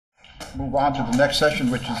move on to the next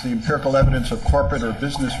session, which is the empirical evidence of corporate or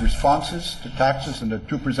business responses to taxes. And the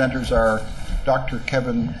two presenters are Dr.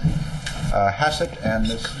 Kevin Hassett and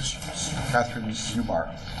Ms. Catherine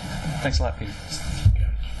Newbar. Thanks a lot, Peter.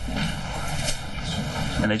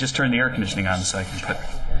 And they just turned the air conditioning on so I can put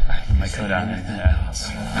my coat on.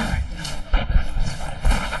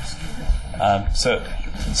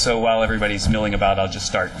 So while everybody's milling about, I'll just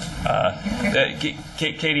start.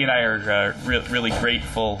 Katie and I are really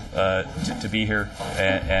grateful to be here,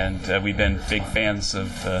 and we've been big fans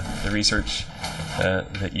of the research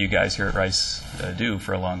that you guys here at Rice do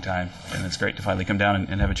for a long time, and it's great to finally come down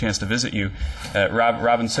and have a chance to visit you.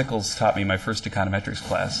 Robin Sickles taught me my first econometrics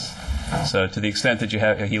class. So to the extent that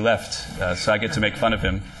he left, so I get to make fun of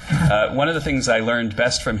him. One of the things I learned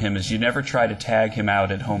best from him is you never try to tag him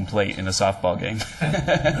out at home plate in a softball game.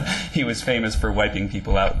 He was famous for wiping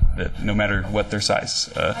people out, no matter what their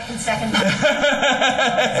size. I can second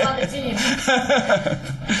that. It's on the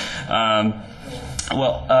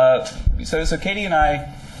team. So Katie and I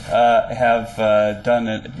have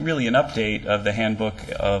done really an update of the Handbook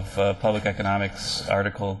of Public Economics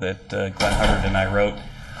article that Glenn Hubbard and I wrote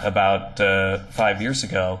about 5 years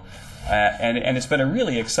ago. And it's been a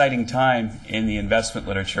really exciting time in the investment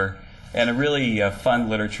literature and a really fun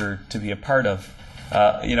literature to be a part of.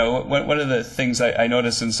 One of the things I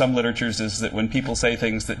notice in some literatures is that when people say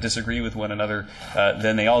things that disagree with one another,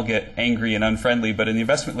 then they all get angry and unfriendly. But in the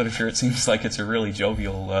investment literature, it seems like it's a really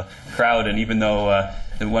jovial crowd. And even though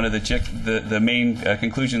one of the main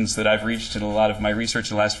conclusions that I've reached in a lot of my research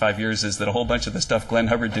in the last 5 years is that a whole bunch of the stuff Glenn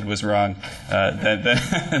Hubbard did was wrong,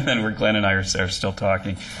 then where Glenn and I are still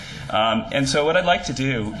talking. And so what I'd like to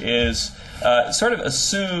do is sort of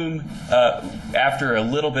assume, after a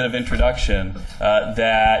little bit of introduction,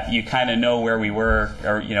 that you kind of know where we were,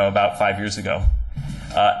 about 5 years ago,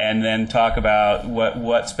 and then talk about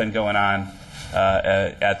what's been going on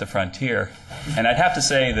at the frontier. And I'd have to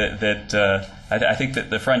say that I think that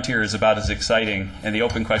the frontier is about as exciting, and the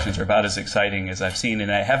open questions are about as exciting as I've seen. And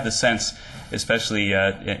I have the sense, especially,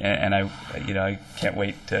 and I can't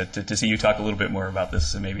wait to see you talk a little bit more about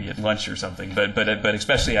this, maybe at lunch or something. But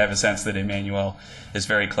especially, I have a sense that Emmanuel is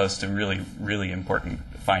very close to really, really important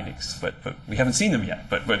findings. But we haven't seen them yet.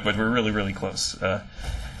 But we're really, really close.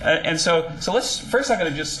 And so I'm going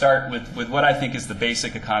to just start with what I think is the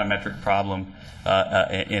basic econometric problem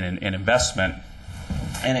in investment.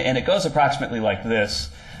 And it goes approximately like this,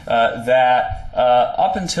 that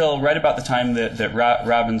up until right about the time that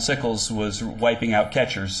Robin Sickles was wiping out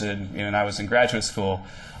catchers and I was in graduate school,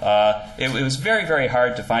 it was very, very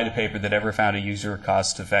hard to find a paper that ever found a user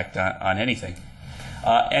cost effect on anything.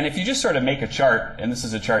 And if you just sort of make a chart, and this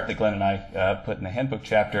is a chart that Glenn and I put in the handbook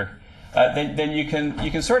chapter, then you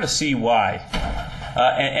can sort of see why.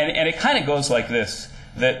 And it kind of goes like this.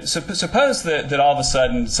 That suppose that all of a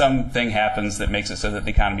sudden something happens that makes it so that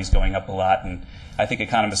the economy is going up a lot, and I think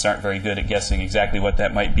economists aren't very good at guessing exactly what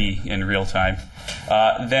that might be in real time.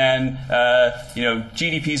 Then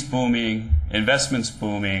GDP's booming, investment's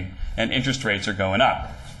booming, and interest rates are going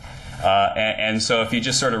up. And so if you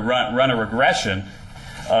just sort of run a regression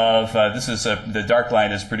of this is the dark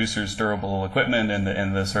line is producers' durable equipment,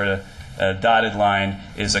 and the sort of dotted line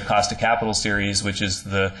is a cost of capital series, which is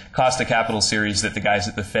the cost of capital series that the guys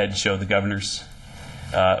at the Fed show the governors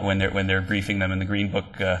when they're briefing them in the Green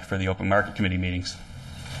Book for the Open Market Committee meetings.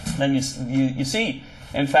 Then you see,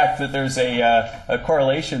 in fact, that there's a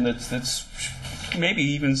correlation that's maybe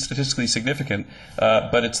even statistically significant,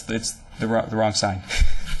 but it's the wrong sign.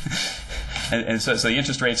 and so the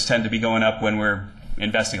interest rates tend to be going up when we're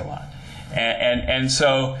investing a lot, and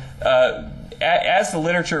so. As the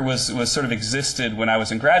literature was sort of existed when I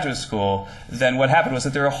was in graduate school, then what happened was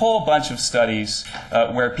that there were a whole bunch of studies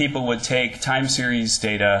where people would take time series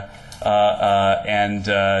data and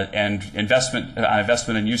investment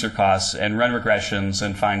and user costs and run regressions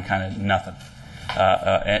and find kind of nothing.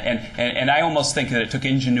 And I almost think that it took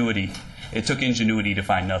ingenuity. It took ingenuity to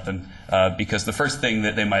find nothing because the first thing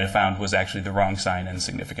that they might have found was actually the wrong sign and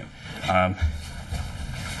significant.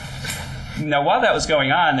 Now, while that was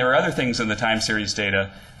going on, there were other things in the time series data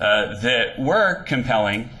that were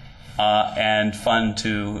compelling and fun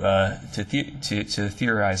to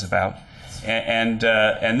theorize about. And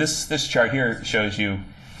this chart here shows you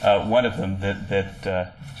one of them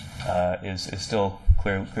that is still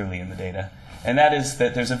clearly in the data, and that is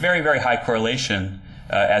that there's a very, very high correlation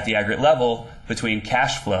at the aggregate level between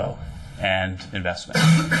cash flow and investment.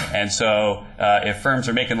 And so, if firms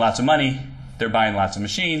are making lots of money, they're buying lots of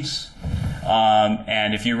machines.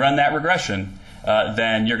 And if you run that regression,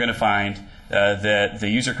 then you're going to find that the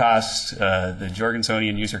user cost, the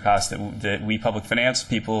Jorgensonian user cost that we public finance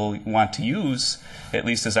people want to use, at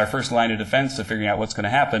least as our first line of defense of figuring out what's going to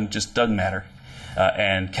happen, just doesn't matter.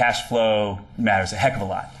 And cash flow matters a heck of a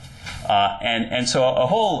lot. And so a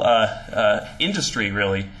whole industry,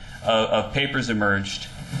 really, of papers emerged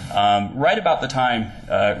right about the time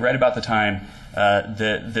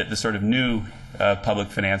that the sort of new public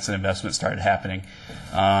finance and investment started happening,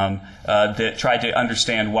 that tried to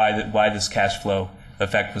understand why this cash flow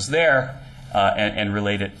effect was there and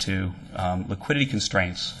relate it to liquidity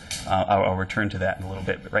constraints. I'll return to that in a little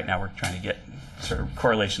bit, but right now we're trying to get sort of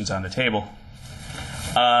correlations on the table.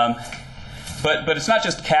 But it's not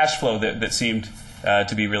just cash flow that seemed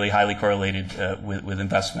to be really highly correlated with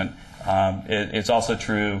investment. It's also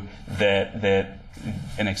true that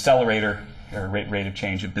an accelerator or rate of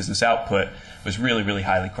change of business output was really, really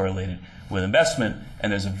highly correlated with investment.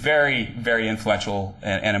 And there's a very, very influential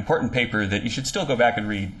and important paper that you should still go back and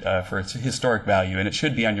read for its historic value, and it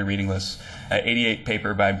should be on your reading list. 88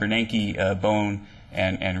 paper by Bernanke, Bone,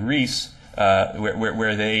 and Rees,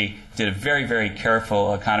 where they did a very, very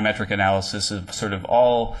careful econometric analysis of sort of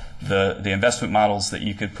all the investment models that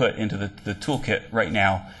you could put into the toolkit right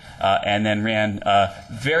now, and then ran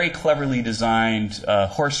very cleverly designed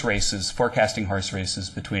forecasting horse races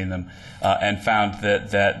between them, and found that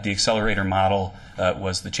the accelerator model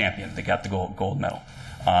was the champion. They got the gold medal.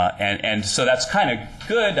 And so that's kind of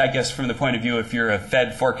good, I guess, from the point of view if you're a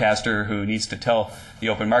Fed forecaster who needs to tell the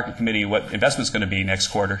Open Market Committee what investment's going to be next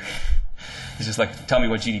quarter. It's just like, tell me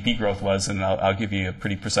what GDP growth was, and I'll give you a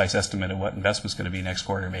pretty precise estimate of what investment's going to be next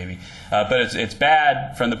quarter, maybe. But it's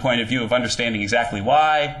bad from the point of view of understanding exactly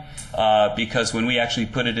why, because when we actually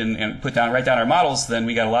put it in and write down our models, then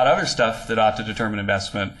we got a lot of other stuff that ought to determine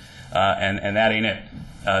investment, and that ain't it.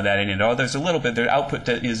 That ain't it. Oh, there's a little bit. Their output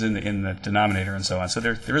that is in the denominator and so on. So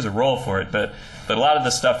there is a role for it, but a lot of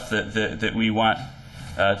the stuff that we want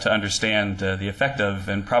to understand the effect of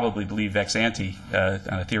and probably believe ex ante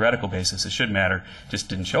on a theoretical basis it should matter, just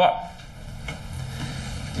didn't show up.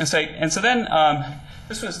 And so then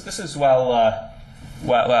this is while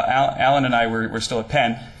Alan and I were still at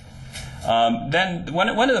Penn. Then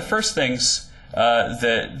one of the first things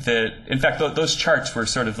that in fact those charts were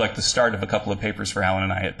sort of like the start of a couple of papers for Alan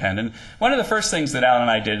and I at Penn. And one of the first things that Alan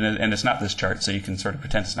and I did, and it's not this chart, so you can sort of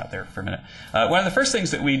pretend it's not there for a minute. One of the first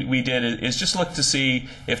things that we did is just look to see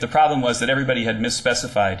if the problem was that everybody had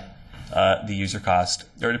misspecified the user cost.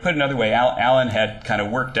 Or to put it another way, Alan had kind of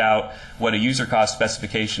worked out what a user cost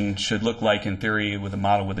specification should look like in theory with a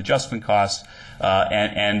model with adjustment costs,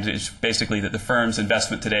 and it's basically that the firm's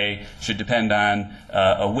investment today should depend on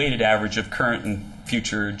a weighted average of current and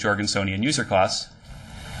future Jorgensonian user costs,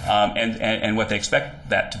 and what they expect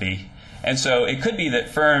that to be. And so it could be that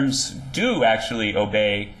firms do actually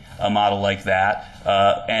obey a model like that,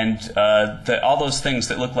 and that all those things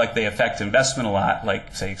that look like they affect investment a lot,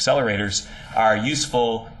 like, say, accelerators, are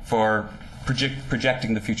useful for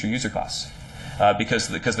projecting the future user costs. Because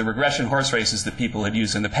the regression horse races that people had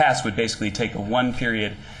used in the past would basically take a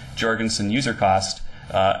one-period Jorgensen user cost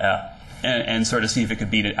and sort of see if it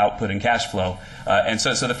could beat an output and cash flow. And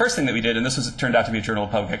so the first thing that we did, and this turned out to be a Journal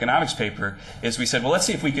of Public Economics paper, is we said, well, let's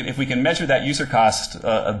see if we can measure that user cost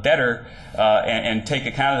better and take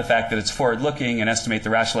account of the fact that it's forward-looking and estimate the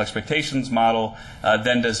rational expectations model.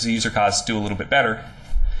 Then does the user cost do a little bit better?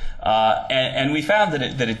 And we found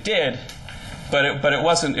that it did, but it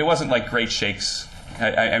wasn't like great shakes.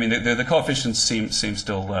 I mean, the coefficients seem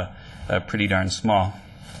still pretty darn small.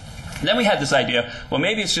 And then we had this idea, well,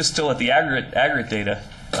 maybe it's just still at the aggregate data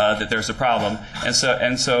that there's a problem. And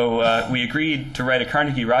so we agreed to write a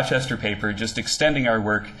Carnegie-Rochester paper just extending our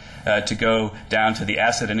work to go down to the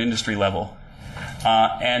asset and industry level.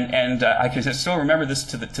 And I can still remember this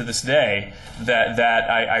to this day, that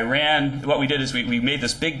I ran, what we did is we made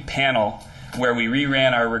this big panel where we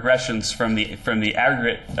reran our regressions from the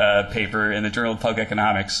aggregate paper in the Journal of Public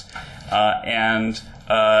Economics, and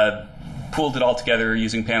pooled it all together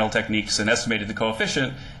using panel techniques and estimated the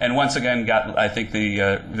coefficient, and once again got, I think,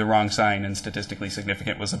 the wrong sign, and statistically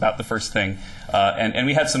significant was about the first thing. And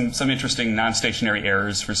we had some interesting non-stationary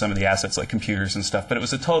errors for some of the assets like computers and stuff, but it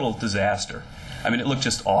was a total disaster. I mean, it looked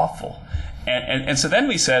just awful. And so then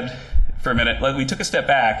we said, for a minute, we took a step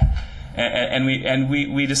back, and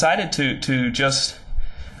we decided to just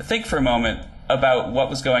think for a moment about what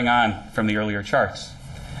was going on from the earlier charts.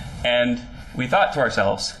 And we thought to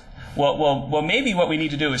ourselves, well, maybe what we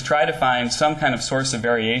need to do is try to find some kind of source of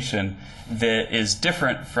variation that is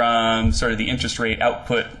different from sort of the interest rate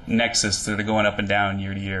output nexus that are going up and down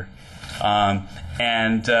year to year.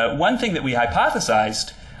 And one thing that we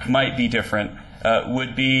hypothesized might be different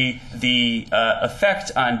would be the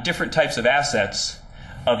effect on different types of assets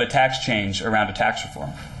of a tax change around a tax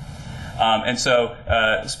reform. And so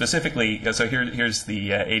specifically, so here's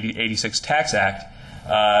the 86 Tax Act.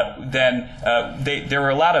 There were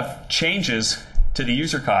a lot of changes to the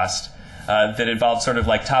user cost that involved sort of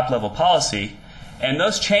like top-level policy. And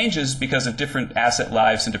those changes, because of different asset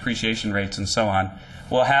lives and depreciation rates and so on,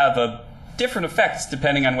 will have different effects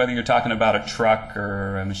depending on whether you're talking about a truck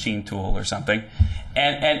or a machine tool or something.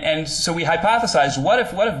 And so we hypothesized, what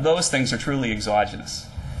if those things are truly exogenous?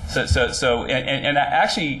 And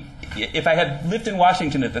actually, if I had lived in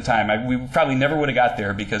Washington at the time, we probably never would have got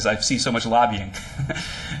there because I see so much lobbying.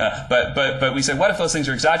 But we said, what if those things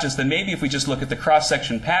are exogenous? Then maybe if we just look at the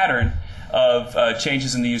cross-section pattern of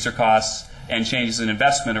changes in the user costs and changes in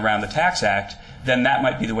investment around the Tax Act, then that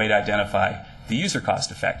might be the way to identify the user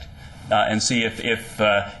cost effect and see if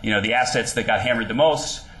the assets that got hammered the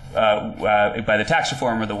most by the tax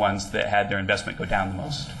reform are the ones that had their investment go down the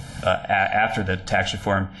most after the tax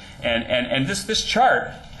reform. And this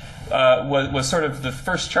chart was sort of the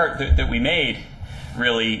first chart that we made,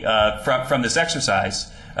 really, from this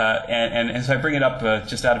exercise. And as I bring it up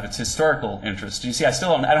just out of its historical interest, you see, I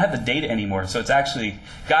don't have the data anymore, so it's actually,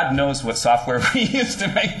 God knows what software we used to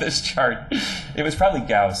make this chart. It was probably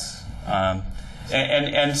Gauss.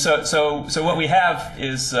 So what we have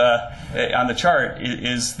is on the chart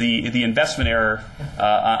is the investment error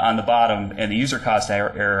on the bottom and the user cost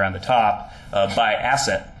error on the top by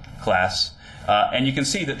asset class. And you can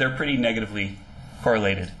see that they're pretty negatively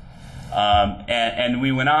correlated. And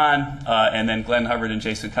we went on, and then Glenn Hubbard and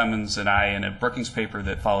Jason Cummins and I, in a Brookings paper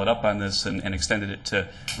that followed up on this and extended it to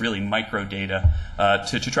really micro data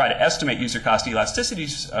to try to estimate user cost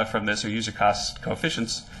elasticities from this, or user cost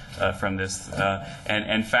coefficients from this,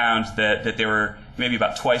 and found that they were maybe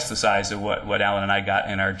about twice the size of what Alan and I got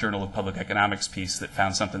in our Journal of Public Economics piece that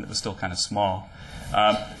found something that was still kind of small.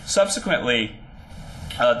 Subsequently,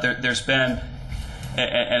 there's been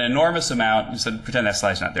an enormous amount, so pretend that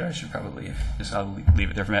slide's not there, I should probably I'll leave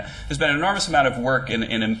it there for a minute. There's been an enormous amount of work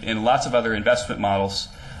in lots of other investment models,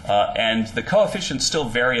 and the coefficients still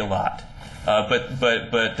vary a lot. But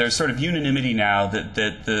there's sort of unanimity now that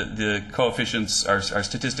the coefficients are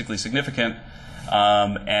statistically significant,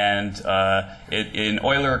 and in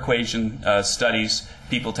Euler equation studies,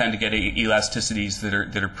 people tend to get elasticities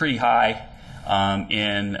that are pretty high.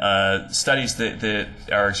 In studies that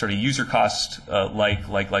are sort of user cost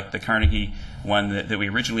like the Carnegie one that we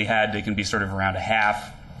originally had, they can be sort of around a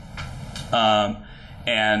half. I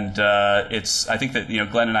think that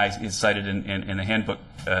Glenn and I cited in the handbook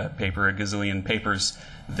paper a gazillion papers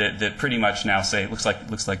that pretty much now say it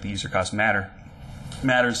looks like the user cost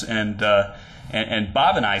matters. And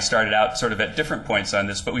Bob and I started out sort of at different points on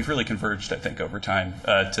this, but we've really converged, I think, over time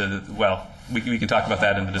we can talk about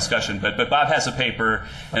that in the discussion. But Bob has a paper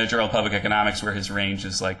in the Journal of Public Economics where his range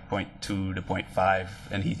is like 0.2 to 0.5,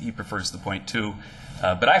 and he prefers the 0.2.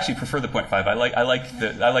 But I actually prefer the 0.5.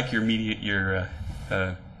 I like your median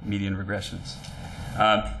regressions.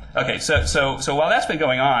 Okay, so while that's been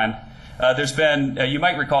going on, there's been you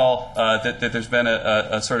might recall that there's been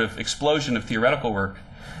a sort of explosion of theoretical work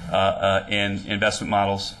in investment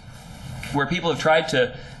models, where people have tried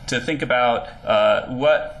to think about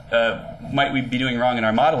what might we be doing wrong in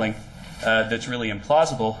our modeling that's really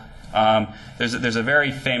implausible. There's a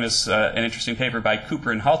very famous and interesting paper by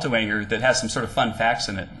Cooper and Haltewanger that has some sort of fun facts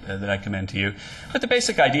in it that I commend to you. But the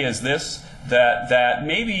basic idea is this: that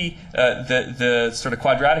maybe the sort of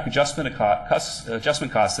quadratic adjustment costs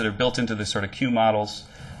that are built into the sort of Q models,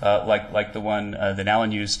 like the one that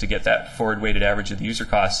Alan used to get that forward-weighted average of the user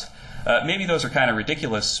costs, maybe those are kind of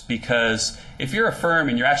ridiculous, because if you're a firm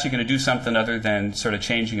and you're actually going to do something other than sort of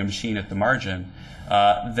changing a machine at the margin,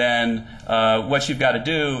 then what you've got to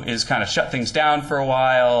do is kind of shut things down for a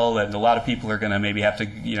while, and a lot of people are going to maybe have to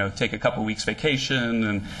take a couple weeks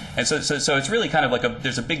vacation, and so it's really kind of like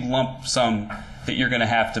there's a big lump sum that you're going to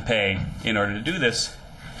have to pay in order to do this,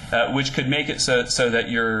 which could make it so that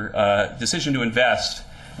your decision to invest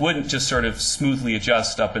wouldn't just sort of smoothly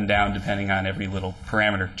adjust up and down depending on every little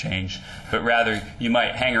parameter change, but rather you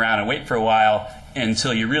might hang around and wait for a while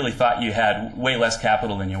until you really thought you had way less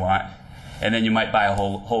capital than you want, and then you might buy a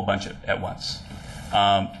whole bunch at once.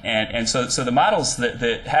 So the models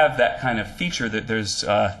that have that kind of feature, that there's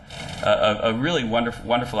a really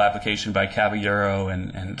wonderful application by Caballero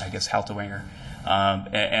and I guess Haltewanger. They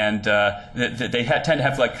tend to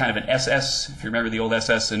have like kind of an SS, if you remember the old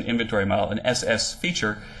SS and inventory model, an SS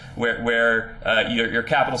feature where your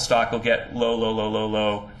capital stock will get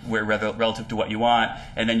low, relative to what you want,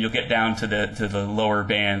 and then you'll get down to the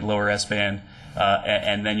lower S band,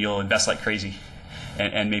 and then you'll invest like crazy,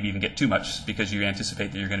 and maybe even get too much because you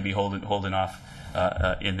anticipate that you're going to be holding off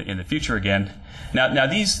in the future again. Now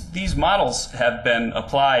these models have been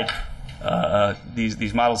applied.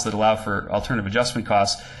 These models that allow for alternative adjustment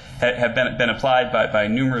costs have been applied by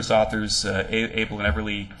numerous authors. Abel and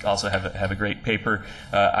Everly also have a great paper.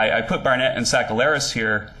 I put Barnett and Sakalaris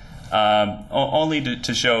here only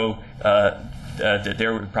to show that they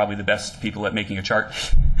were probably the best people at making a chart.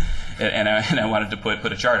 And I wanted to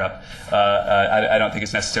put a chart up. I don't think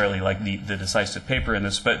it's necessarily like the decisive paper in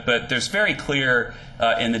this, but there's very clear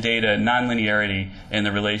in the data nonlinearity in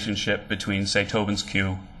the relationship between, say, Tobin's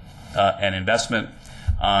Q and investment.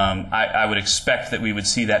 I would expect that we would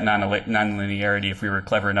see that nonlinearity if we were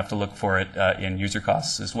clever enough to look for it in user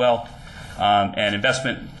costs as well. And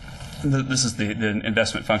investment, this is the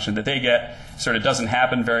investment function that they get, sort of doesn't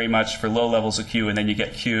happen very much for low levels of Q, and then you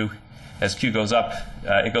get Q. As Q goes up,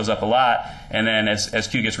 it goes up a lot, and then as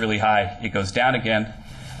Q gets really high, it goes down again.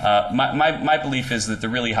 My belief is that the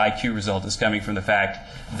really high Q result is coming from the fact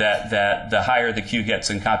that the higher the Q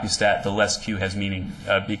gets in CompuStat, the less Q has meaning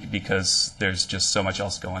because there's just so much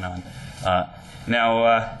else going on.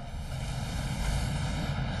 Now,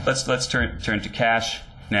 let's turn to cache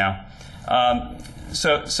now.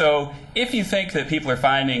 So if you think that people are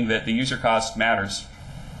finding that the user cost matters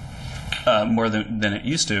more than it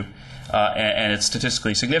used to, and it's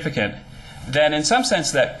statistically significant, then in some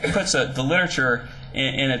sense that puts the literature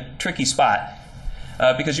in a tricky spot.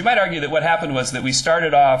 Because you might argue that what happened was that we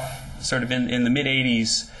started off sort of in the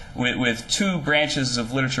mid-'80s with two branches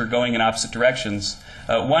of literature going in opposite directions.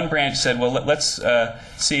 One branch said, well, let's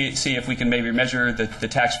see if we can maybe measure the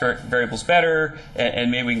tax variables better,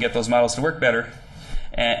 and maybe we can get those models to work better.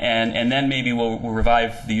 And then maybe we'll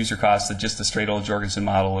revive the user costs of just the straight old Jorgensen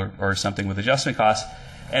model or something with adjustment costs.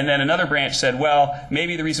 And then another branch said, well,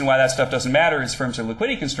 maybe the reason why that stuff doesn't matter is firms are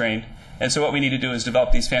liquidity constrained. And so what we need to do is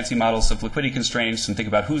develop these fancy models of liquidity constraints and think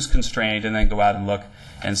about who's constrained and then go out and look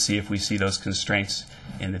and see if we see those constraints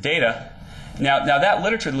in the data. Now that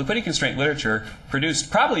literature, the liquidity constraint literature, produced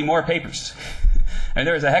probably more papers. And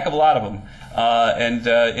there's a heck of a lot of them. And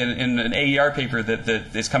in an AER paper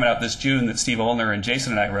that is coming out this June that Steve Olner and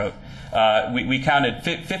Jason and I wrote, we counted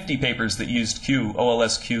 50 papers that used Q,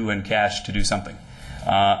 OLS Q, and cache to do something.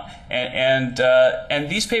 And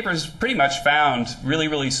these papers pretty much found really,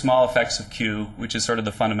 really small effects of Q, which is sort of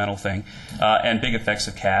the fundamental thing, and big effects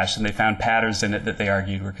of cache, and they found patterns in it that they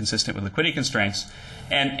argued were consistent with liquidity constraints.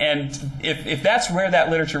 And if that's where that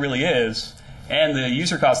literature really is, and the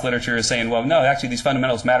user cost literature is saying, well, no, actually these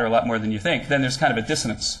fundamentals matter a lot more than you think, then there's kind of a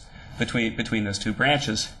dissonance between those two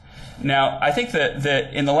branches. Now, I think that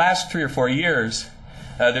in the last 3 or 4 years,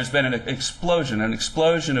 there's been an explosion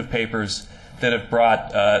of papers that have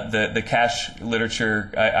brought the cache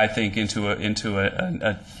literature, I think, into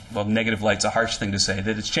a well, negative light's a harsh thing to say,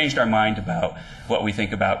 that it's changed our mind about what we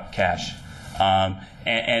think about cache.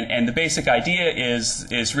 And the basic idea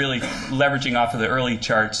is really leveraging off of the early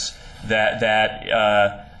charts that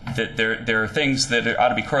there are things that ought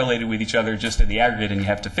to be correlated with each other just in the aggregate, and you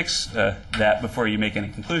have to fix that before you make any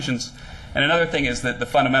conclusions. And another thing is that the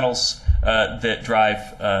fundamentals that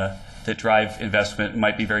drive investment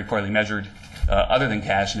might be very poorly measured, other than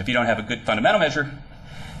cache. And if you don't have a good fundamental measure,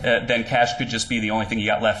 then cache could just be the only thing you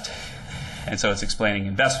got left. And so it's explaining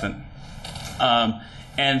investment.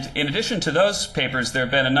 And in addition to those papers, there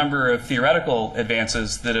have been a number of theoretical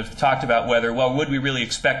advances that have talked about whether, well, would we really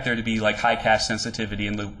expect there to be like high cache sensitivity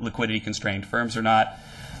in liquidity constrained firms or not?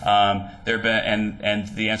 There have been, and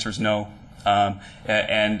the answer is no. Other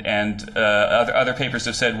papers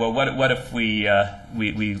have said, well, what if we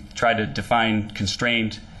try to define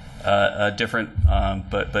constrained different,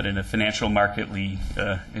 but in a financial market way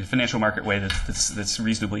that's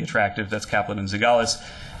reasonably attractive. That's Kaplan and Zagalis.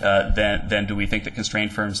 Then do we think that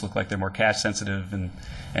constrained firms look like they're more cash sensitive? And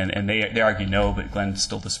they argue no, but Glenn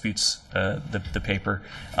still disputes the paper.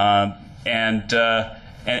 And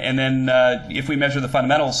then if we measure the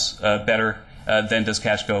fundamentals better, then does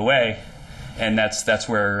cash go away? And that's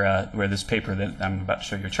where this paper that I'm about to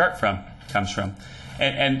show you a chart from comes from.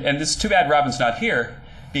 And it's too bad Robin's not here,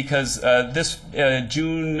 because this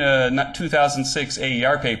June 2006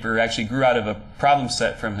 AER paper actually grew out of a problem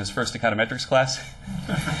set from his first econometrics class.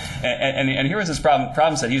 and here was his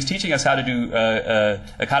problem set. He was teaching us how to do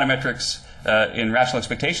econometrics in rational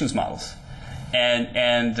expectations models.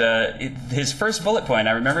 And his first bullet point,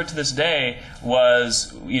 I remember it to this day,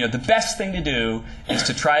 was, the best thing to do is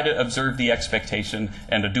to try to observe the expectation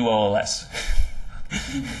and to do OLS.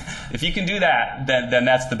 If you can do that, then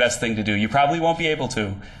that's the best thing to do. You probably won't be able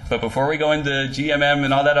to, but before we go into GMM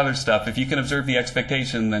and all that other stuff, if you can observe the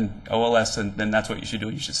expectation, then OLS, then that's what you should do,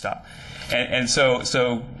 and you should stop. And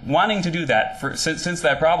so wanting to do that, since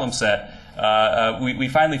that problem set, we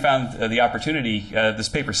finally found the opportunity. This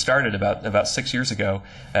paper started about 6 years ago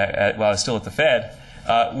while I was still at the Fed,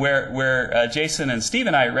 where Jason and Steve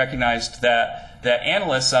and I recognized that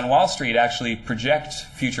analysts on Wall Street actually project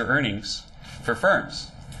future earnings for firms.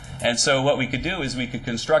 And so what we could do is we could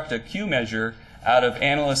construct a Q measure out of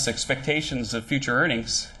analysts' expectations of future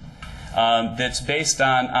earnings that's based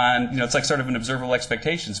on it's like sort of an observable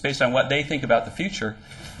expectation. It's based on what they think about the future.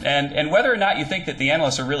 And whether or not you think that the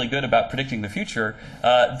analysts are really good about predicting the future,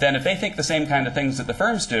 then if they think the same kind of things that the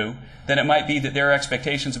firms do, then it might be that their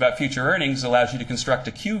expectations about future earnings allows you to construct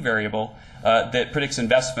a Q variable that predicts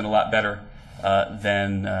investment a lot better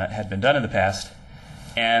than had been done in the past.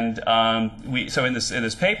 And so in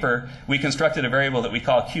this paper, we constructed a variable that we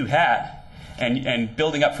call Q hat, and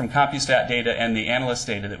building up from CompuStat data and the analyst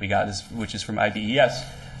data that we got, which is from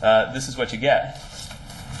IBES, this is what you get.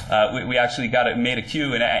 We actually made a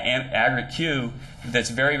Q, an aggregate Q, that's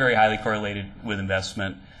very, very highly correlated with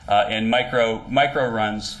investment. In micro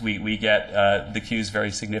runs, we get the Qs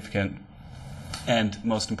very significant, and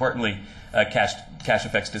most importantly, cash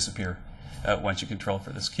effects disappear once you control for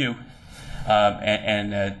this Q.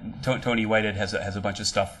 Tony Whitehead has a bunch of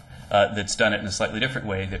stuff that's done it in a slightly different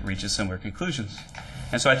way that reaches similar conclusions.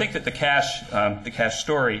 And so I think that the cash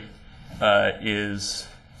story is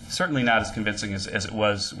certainly not as convincing as it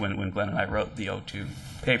was when Glenn and I wrote the O2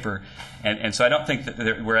 paper. And so I don't think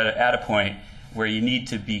that we're at a point where you need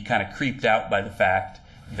to be kind of creeped out by the fact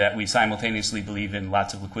that we simultaneously believe in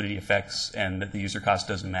lots of liquidity effects and that the user cost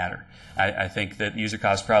doesn't matter. I think that user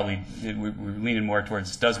cost probably, we're leaning more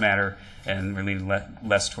towards does matter, and we're leaning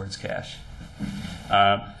less towards cash.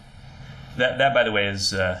 That, by the way,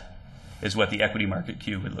 is what the equity market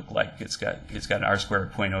Q would look like. It's got an R square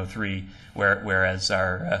of 0.03, whereas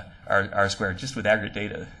our R square just with aggregate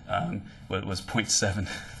data was 0.7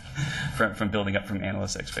 from building up from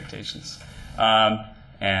analyst expectations.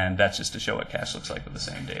 And that's just to show what cash looks like with the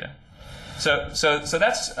same data. So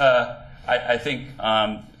that's I think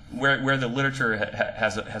where the literature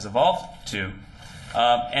has evolved to.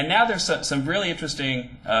 And now there's some really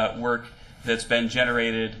interesting work that's been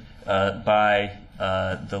generated by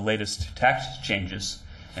the latest tax changes.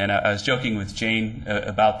 And I was joking with Jane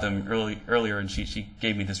about them earlier, and she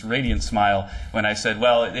gave me this radiant smile when I said,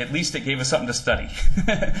 well, at least it gave us something to study.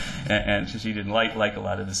 And she didn't like a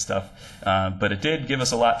lot of this stuff. But it did give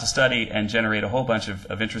us a lot to study and generate a whole bunch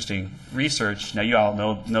of interesting research. Now, you all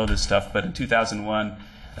know this stuff, but in 2001,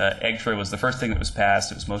 EGTRA was the first thing that was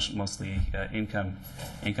passed. It was mostly income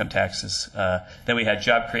taxes. Then we had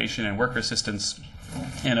job creation and worker assistance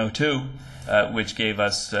in 2002, which gave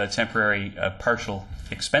us temporary partial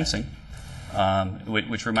expensing,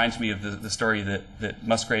 which reminds me of the story that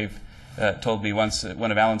Musgrave told me once at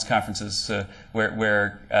one of Alan's conferences,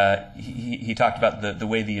 where he talked about the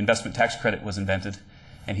way the investment tax credit was invented.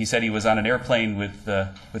 And he said he was on an airplane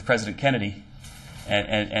with President Kennedy,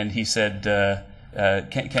 and he said,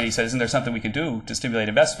 Kennedy said, "Isn't there something we can do to stimulate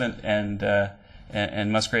investment?"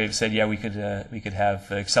 And Musgrave said, "Yeah, we could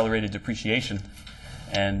have accelerated depreciation."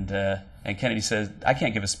 And Kennedy said, "I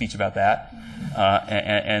can't give a speech about that."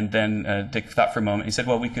 And then Dick thought for a moment. He said,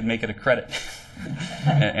 "Well, we could make it a credit."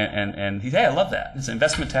 and he said, "Hey, I love that. It's an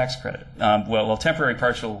investment tax credit." Well, temporary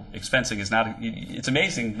partial expensing is not. It's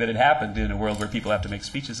amazing that it happened in a world where people have to make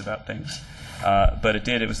speeches about things, but it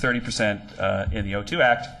did. It was 30% in the '02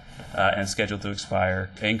 Act and scheduled to expire.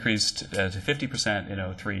 Increased to 50% in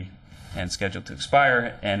 '03 and scheduled to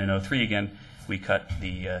expire. And in '03 again, we cut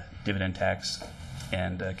the dividend tax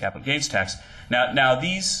and capital gains tax. Now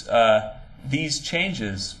these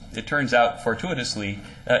changes, it turns out fortuitously,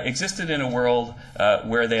 existed in a world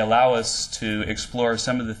where they allow us to explore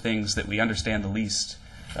some of the things that we understand the least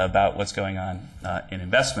about what's going on in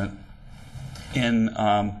investment. In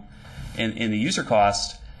the user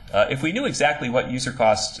cost, if we knew exactly what user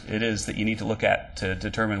cost it is that you need to look at to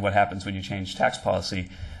determine what happens when you change tax policy,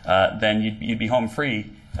 then you'd be home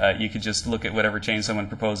free. You could just look at whatever change someone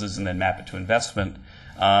proposes and then map it to investment.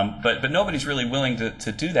 But nobody's really willing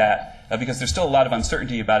to do that because there's still a lot of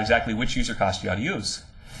uncertainty about exactly which user cost you ought to use.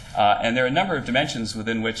 And there are a number of dimensions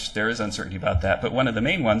within which there is uncertainty about that. But one of the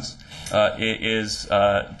main ones is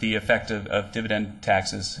the effect of dividend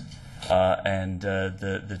taxes and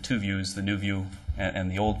the two views, the new view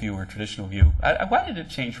and the old view or traditional view. Why did it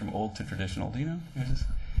change from old to traditional? Do you know?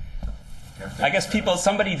 I guess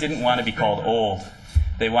somebody didn't want to be called old.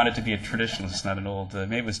 they wanted to be a traditionalist, not an old.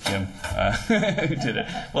 Maybe it was Jim who did it.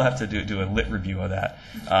 We'll have to do a lit review of that.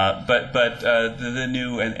 But the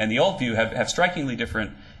new and the old view have strikingly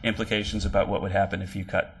different implications about what would happen if you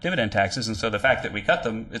cut dividend taxes. And so the fact that we cut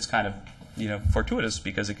them, it's kind of fortuitous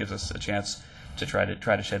because it gives us a chance to try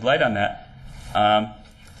to shed light on that.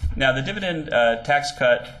 Now the dividend tax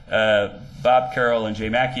cut, Bob Carroll and Jay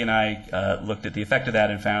Mackey and I looked at the effect of that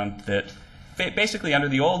and found that basically under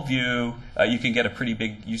the old view you can get a pretty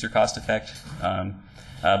big user cost effect,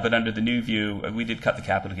 but under the new view we did cut the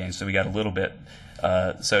capital gains, so we got a little bit.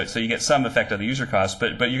 So you get some effect on the user cost,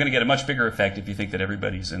 but you're going to get a much bigger effect if you think that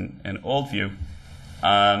everybody's in an old view,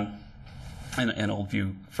 an old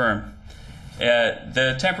view firm.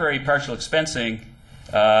 The temporary partial expensing,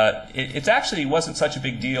 it actually wasn't such a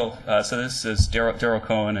big deal. So this is Daryl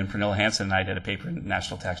Cohen and Pernilla Hansen and I did a paper in the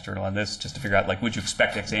National Tax Journal on this, just to figure out, like, would you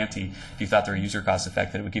expect ex ante if you thought there were a user cost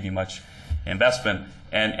effect that it would give you much investment?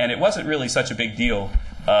 And it wasn't really such a big deal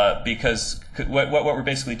because what we're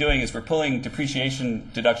basically doing is we're pulling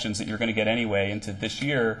depreciation deductions that you're going to get anyway into this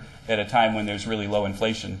year at a time when there's really low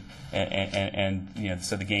inflation, and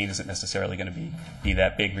so the gain isn't necessarily going to be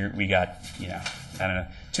that big. We got I don't know,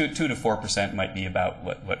 2 to 4% might be about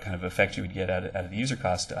what kind of effect you would get out of the user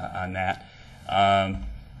cost on that.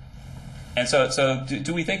 And so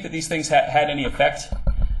do we think that these things had any effect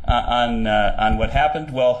on what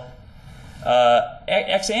happened? Well,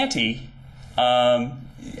 ex ante,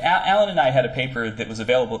 Alan and I had a paper that was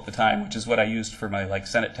available at the time, which is what I used for my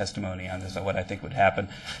Senate testimony on this, on what I think would happen,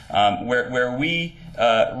 where we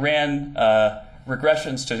ran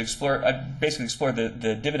regressions to basically explore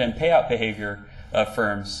the dividend payout behavior of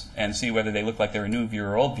firms and see whether they look like they're a new view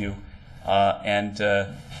or old view. And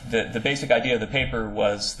the basic idea of the paper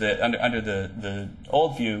was that under the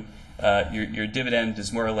old view, your dividend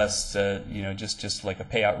is more or less just like a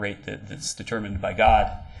payout rate that's determined by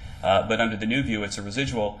God. But under the new view, it's a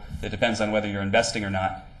residual that depends on whether you're investing or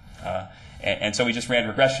not. And so we just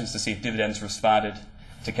ran regressions to see if dividends responded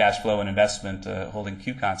to cash flow and investment, holding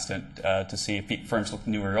Q constant, to see if firms looked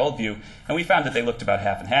new or old view. And we found that they looked about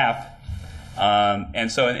half and half.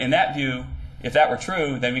 And so in that view, if that were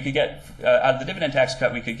true, then we could get, out of the dividend tax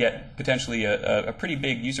cut, we could get potentially a pretty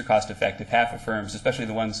big user cost effect if half of firms, especially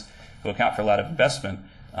the ones who account for a lot of investment,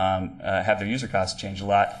 have their user costs change a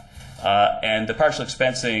lot. And the partial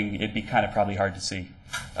expensing, it'd be kind of probably hard to see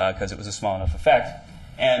because it was a small enough effect.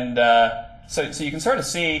 And so you can sort of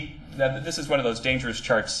see that this is one of those dangerous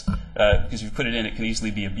charts because if you put it in, it can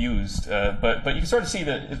easily be abused. But you can sort of see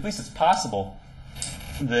that at least it's possible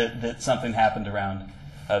that something happened around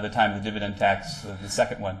the time of the dividend tax, the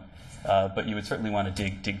second one. But you would certainly want to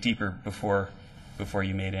dig deeper before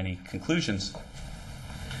you made any conclusions.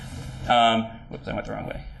 Whoops, I went the wrong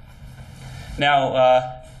way.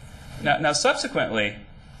 Now, subsequently,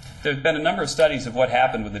 there have been a number of studies of what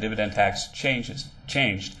happened when the dividend tax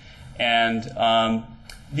changed. And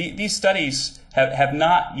these studies have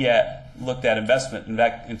not yet looked at investment.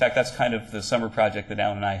 In fact, that's kind of the summer project that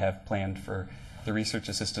Alan and I have planned for the research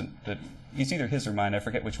assistant. That he's either his or mine. I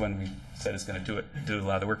forget which one we said is going to do a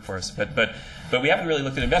lot of the work for us. But we haven't really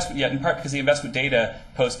looked at investment yet, in part because the investment data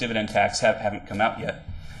post-dividend tax haven't come out yet.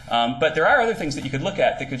 But there are other things that you could look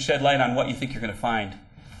at that could shed light on what you think you're going to find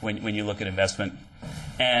when you look at investment.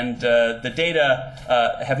 And the data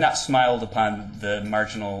have not smiled upon the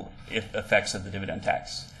marginal effects of the dividend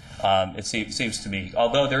tax. It seems to me,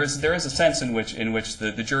 although there is a sense in which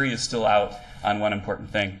the jury is still out on one important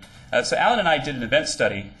thing. So Alan and I did an event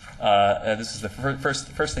study. This is the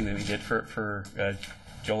first thing that we did for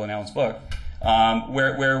Joel and Alan's book,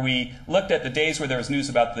 where we looked at the days where there was news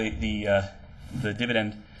about the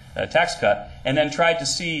dividend tax cut, and then tried to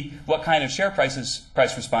see what kind of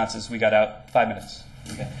price responses we got out. 5 minutes.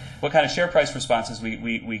 Okay. What kind of share price responses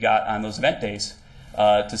we got on those event days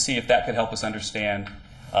to see if that could help us understand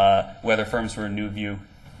whether firms were in new view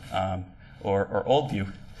or old view.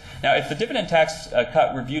 Now, if the dividend tax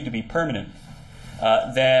cut were viewed to be permanent,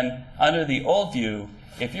 then under the old view,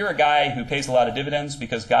 if you're a guy who pays a lot of dividends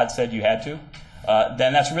because God said you had to,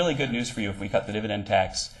 then that's really good news for you if we cut the dividend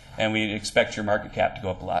tax, and we expect your market cap to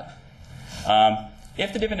go up a lot.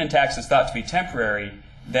 If the dividend tax is thought to be temporary,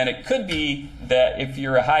 then it could be that if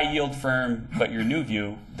you're a high-yield firm but you're new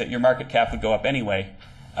view, that your market cap would go up anyway.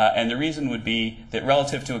 And the reason would be that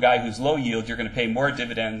relative to a guy who's low yield, you're going to pay more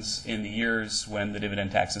dividends in the years when the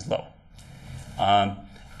dividend tax is low.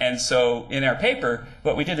 And so in our paper,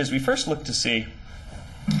 what we did is we first looked to see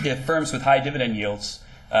if firms with high dividend yields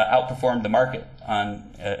outperformed the market on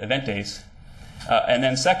event days. And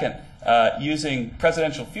then second, using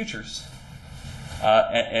presidential futures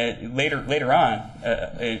later on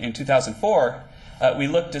in 2004, we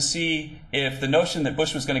looked to see if the notion that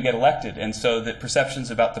Bush was going to get elected, and so that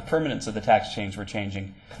perceptions about the permanence of the tax change were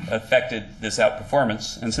changing, affected this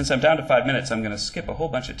outperformance. And since I'm down to 5 minutes, I'm going to skip a whole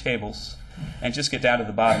bunch of tables and just get down to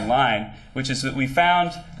the bottom line, which is that we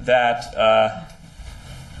found that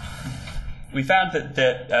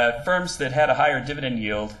firms that had a higher dividend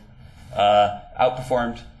yield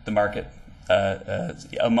outperformed the market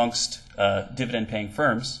amongst dividend-paying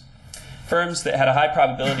firms. Firms that had a high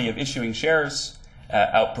probability of issuing shares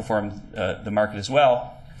outperformed the market as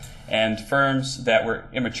well. And firms that were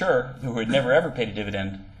immature, who had never ever paid a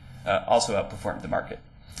dividend, also outperformed the market.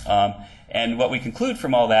 And what we conclude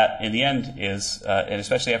from all that in the end is, and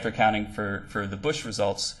especially after accounting for the Bush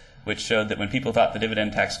results, which showed that when people thought the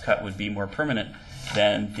dividend tax cut would be more permanent,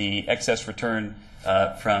 then the excess return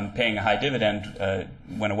from paying a high dividend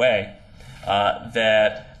went away,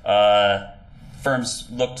 that firms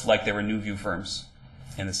looked like they were new view firms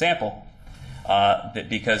in the sample,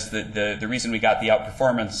 because the reason we got the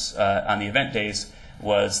outperformance on the event days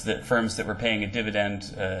was that firms that were paying a dividend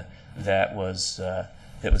that was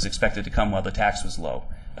expected to come while the tax was low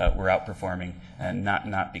were outperforming, and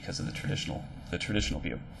not because of the traditional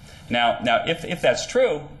view. Now, if that's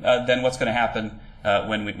true, then what's going to happen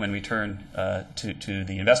when we turn to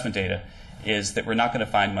the investment data is that we're not going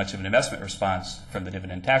to find much of an investment response from the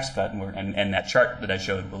dividend tax cut, and that chart that I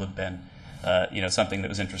showed will have been something that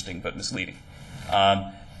was interesting but misleading.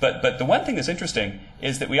 But the one thing that's interesting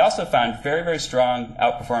is that we also found very, very strong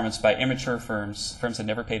outperformance by immature firms that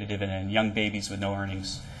never paid a dividend, young babies with no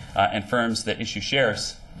earnings, and firms that issue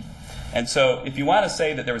shares. And so if you want to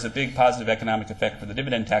say that there was a big positive economic effect for the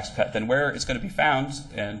dividend tax cut, then where it's going to be found,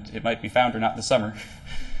 and it might be found or not this summer,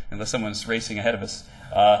 unless someone's racing ahead of us,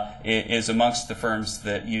 is amongst the firms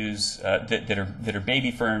that use that are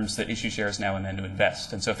baby firms that issue shares now and then to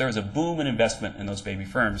invest. And so if there was a boom in investment in those baby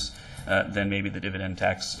firms, then maybe the dividend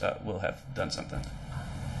tax will have done something.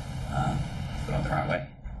 Going the wrong way.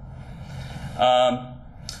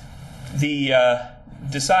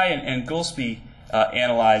 Desai and Goolsby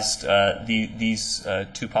analyzed these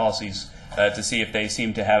two policies to see if they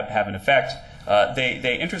seem to have an effect.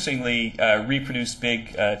 They interestingly reproduced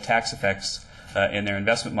big tax effects in their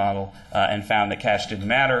investment model and found that cash didn't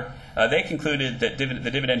matter. They concluded that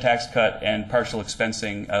the dividend tax cut and partial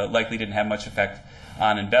expensing likely didn't have much effect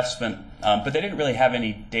on investment, but they didn't really have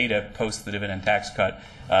any data post the dividend tax cut,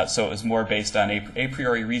 so it was more based on a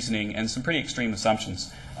priori reasoning and some pretty extreme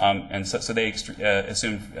assumptions. And so they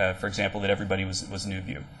assumed, for example, that everybody was new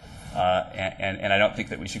view. And I don't think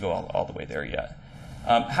that we should go all the way there yet.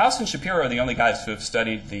 House and Shapiro are the only guys who have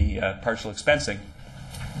studied the partial expensing.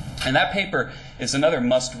 And that paper is another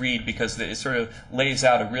must-read because it sort of lays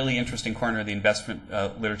out a really interesting corner of the investment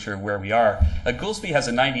literature where we are. Goolsby has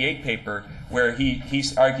a 98 paper where he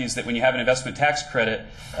argues that when you have an investment tax credit,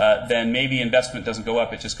 then maybe investment doesn't go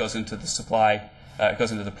up, it just goes into the supply, it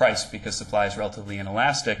goes into the price because supply is relatively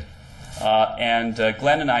inelastic. And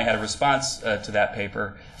Glenn and I had a response to that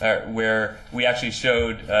paper where we actually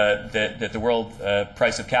showed that the world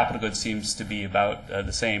price of capital goods seems to be about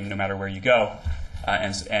the same no matter where you go.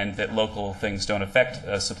 And that local things don't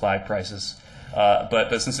affect supply prices.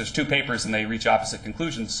 But since there's two papers and they reach opposite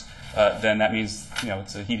conclusions, then that means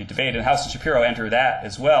it's a heated debate. And House and Shapiro enter that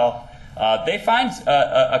as well. They find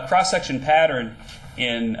a cross-section pattern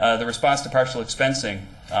in the response to partial expensing,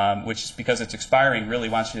 which is because it's expiring, really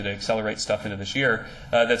wants you to accelerate stuff into this year.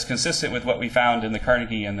 That's consistent with what we found in the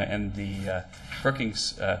Carnegie and the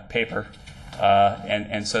Brookings paper.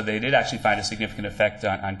 And so they did actually find a significant effect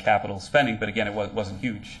on capital spending, but again, it wasn't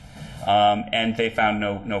huge. And they found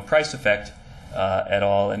no price effect at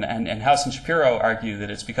all. And House and Shapiro argue that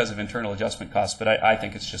it's because of internal adjustment costs, but I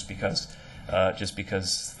think it's just because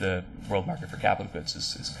the world market for capital goods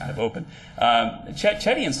is kind of open.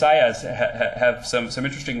 Chetty and Sayas have some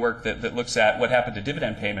interesting work that looks at what happened to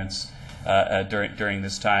dividend payments during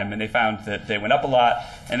this time, and they found that they went up a lot,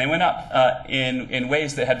 and they went up in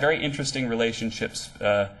ways that had very interesting relationships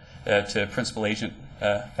to principal agent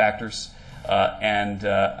factors. And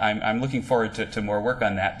I'm looking forward to more work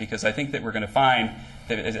on that because I think that we're going to find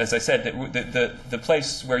that, as I said, that the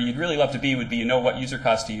place where you'd really love to be would be what user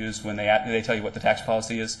cost to use when they tell you what the tax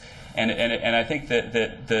policy is, and I think that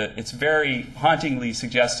it's very hauntingly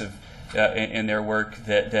suggestive. In their work,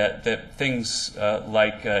 that things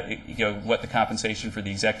like what the compensation for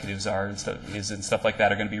the executives and stuff like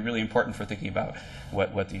that are going to be really important for thinking about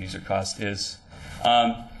what the user cost is.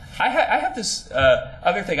 I have this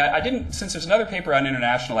other thing. I didn't, since there's another paper on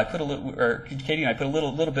international. I put a little, or Katie and I put a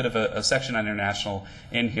little bit of a section on international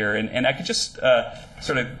in here, and I could just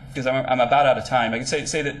sort of, because I'm about out of time, I could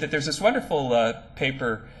say that there's this wonderful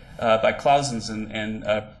paper by Clausen's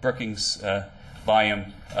and Brookings' volume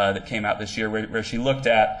that came out this year, where she looked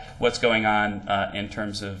at what's going on in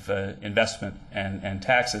terms of investment and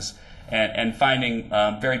taxes, and finding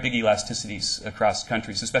very big elasticities across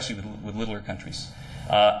countries, especially with littler countries.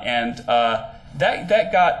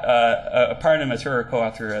 That got Aparna Mathur,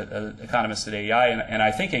 co-author, an economist at AEI, and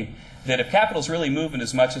I thinking that if capital's really moving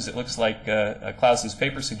as much as it looks like Clausen's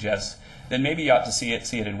paper suggests, then maybe you ought to see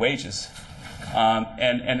it in wages.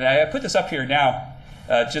 And I put this up here now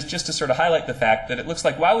just to sort of highlight the fact that it looks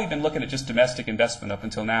like while we've been looking at just domestic investment up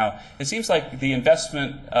until now, it seems like the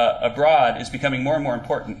investment abroad is becoming more and more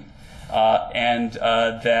important, and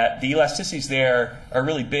that the elasticities there are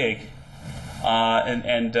really big.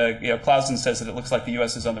 Clausen says that it looks like the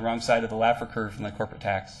U.S. is on the wrong side of the Laffer curve in the corporate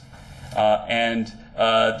tax.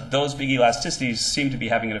 Those big elasticities seem to be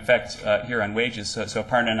having an effect here on wages. So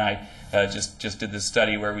Aparna and I just did this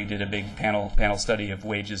study where we did a big panel study of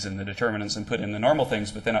wages and the determinants and put in the normal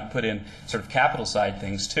things, but then put in sort of capital side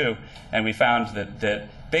things too. And we found that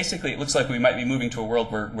basically it looks like we might be moving to a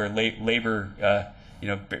world where labor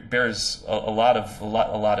bears a lot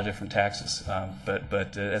of different taxes.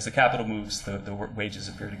 But as the capital moves, the wages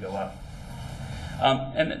appear to go up.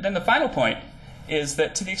 And then the final point is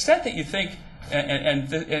that to the extent that you think,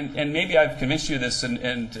 and maybe I've convinced you of this,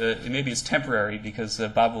 and maybe it's temporary because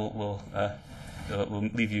Bob will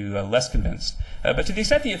leave you less convinced. But to the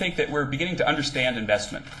extent that you think that we're beginning to understand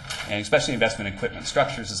investment, and especially investment in equipment,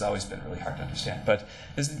 structures has always been really hard to understand. But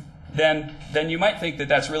then you might think that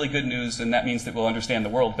that's really good news, and that means that we'll understand the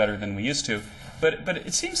world better than we used to. But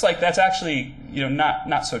it seems like that's actually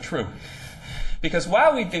not so true. Because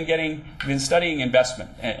while we've been studying investment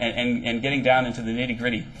and getting down into the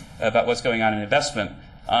nitty-gritty about what's going on in investment,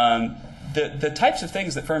 the types of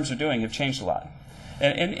things that firms are doing have changed a lot.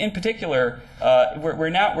 And in particular, we're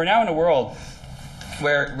now in a world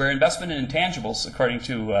where investment in intangibles, according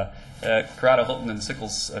to Corrado, Holton, and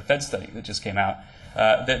Sickles' Fed study that just came out,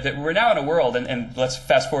 that we're now in a world, and let's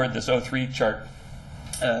fast forward this 03 chart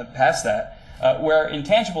past that, where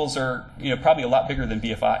intangibles are probably a lot bigger than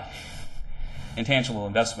BFI. Intangible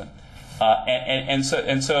investment,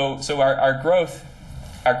 so our growth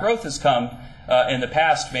has come in the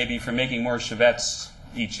past maybe from making more Chevettes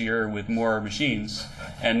each year with more machines,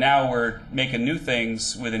 and now we're making new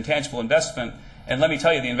things with intangible investment. And let me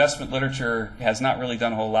tell you, the investment literature has not really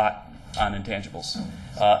done a whole lot on intangibles,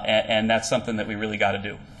 and that's something that we really got to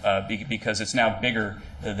do because it's now bigger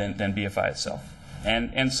than BFI itself,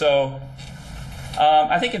 and so.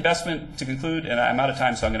 I think investment, to conclude, and I'm out of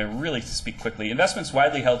time, so I'm going to really speak quickly. Investment's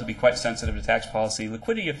widely held to be quite sensitive to tax policy.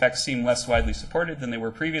 Liquidity effects seem less widely supported than they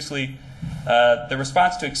were previously. The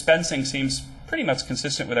response to expensing seems pretty much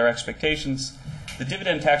consistent with our expectations. The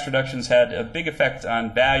dividend tax reductions had a big effect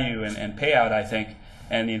on value and payout, I think,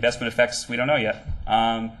 and the investment effects we don't know yet.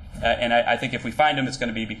 And I think if we find them, it's going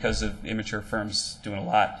to be because of immature firms doing a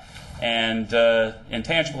lot. And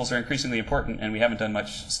intangibles are increasingly important, and we haven't done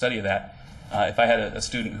much study of that. If I had a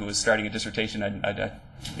student who was starting a dissertation, I'd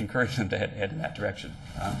encourage them to head in that direction.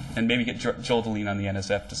 And maybe get Joel Deline on the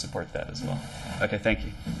NSF to support that as well. Okay, thank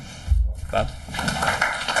you. Bob?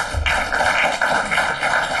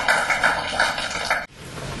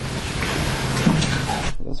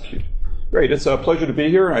 That's cute. Great. It's a pleasure to be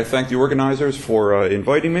here, and I thank the organizers for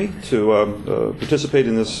inviting me to participate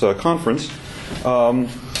in this conference.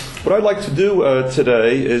 What I'd like to do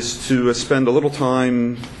today is to spend a little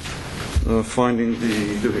time finding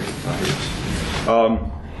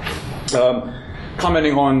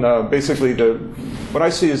commenting on basically what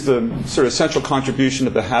I see as the sort of central contribution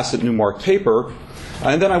of the Hassett-Newmark paper.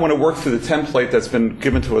 And then I want to work through the template that's been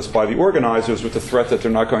given to us by the organizers with the threat that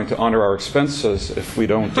they're not going to honor our expenses if we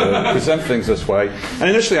don't present things this way. And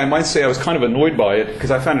initially I might say I was kind of annoyed by it because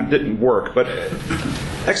I found it didn't work. But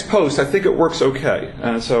ex post, I think it works okay.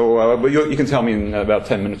 And so but you can tell me in about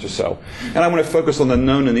 10 minutes or so. And I want to focus on the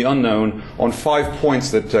known and the unknown on 5 points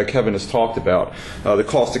that Kevin has talked about. The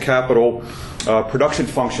cost of capital, production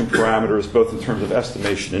function parameters, both in terms of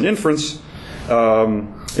estimation and inference,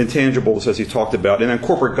 intangibles, as he talked about, and then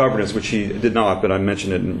corporate governance, which he did not, but I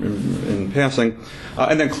mentioned it in passing,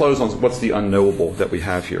 and then close on what's the unknowable that we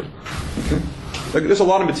have here. Okay. There's a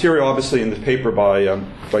lot of material, obviously, in the paper by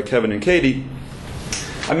Kevin and Katie.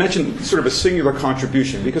 I mentioned sort of a singular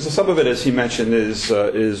contribution because some of it, as he mentioned, is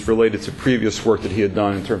related to previous work that he had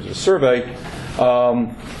done in terms of a survey.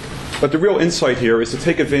 But the real insight here is to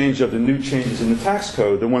take advantage of the new changes in the tax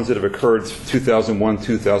code, the ones that have occurred 2001,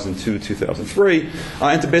 2002, 2003,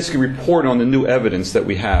 and to basically report on the new evidence that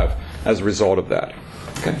we have as a result of that.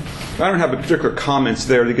 Okay. I don't have particular comments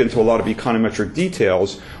there to get into a lot of econometric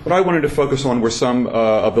details. What I wanted to focus on were some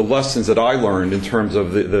of the lessons that I learned in terms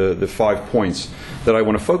of the 5 points that I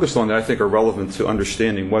want to focus on that I think are relevant to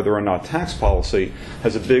understanding whether or not tax policy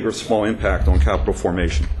has a big or small impact on capital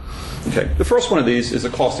formation. Okay. The first one of these is the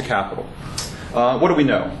cost of capital. What do we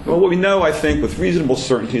know? Well, what we know, I think, with reasonable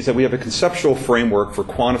certainty is that we have a conceptual framework for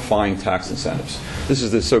quantifying tax incentives. This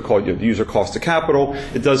is the so-called user cost of capital.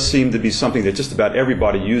 It does seem to be something that just about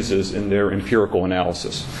everybody uses in their empirical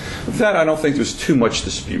analysis. With that, I don't think there's too much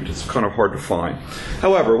dispute. It's kind of hard to find.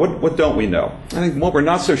 However, what don't we know? I think what we're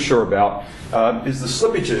not so sure about is the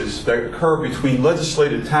slippages that occur between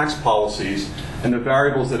legislated tax policies and the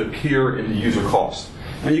variables that appear in the user cost.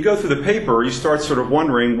 When you go through the paper, you start sort of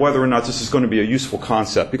wondering whether or not this is going to be a useful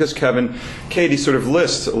concept. Because Katie sort of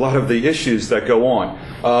lists a lot of the issues that go on.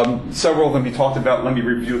 Several of them he talked about. Let me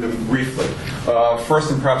review them briefly.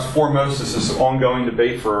 First and perhaps foremost is this ongoing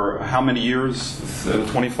debate for how many years,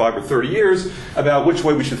 25 or 30 years, about which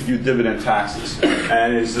way we should view dividend taxes.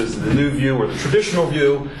 And is this the new view or the traditional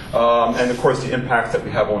view? And of course the impact that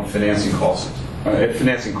we have on financing costs.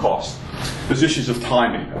 There's issues of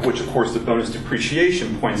timing, of which, of course, the bonus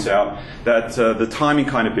depreciation points out that the timing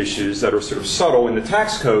kind of issues that are sort of subtle in the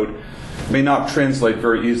tax code may not translate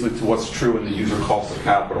very easily to what's true in the user cost of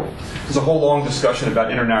capital. There's a whole long discussion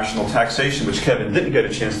about international taxation, which Kevin didn't get a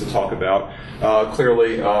chance to talk about.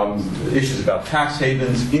 Clearly, issues about tax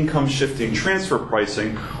havens, income shifting, transfer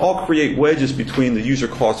pricing, all create wedges between the user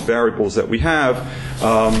cost variables that we have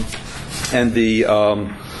and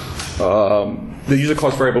the user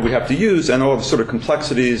cost variable we have to use, and all the sort of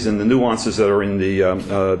complexities and the nuances that are in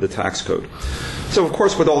the tax code. So, of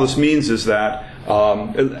course, what all this means is that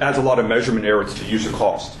it adds a lot of measurement error to the user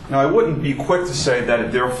cost. Now, I wouldn't be quick to say that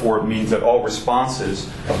it therefore means that all responses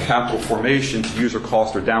of capital formation to user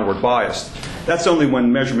cost are downward biased. That's only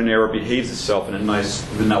when measurement error behaves itself in a nice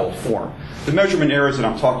vanilla form. The measurement errors that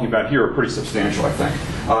I'm talking about here are pretty substantial, I think.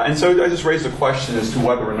 And so I just raised a question as to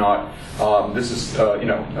whether or not this is,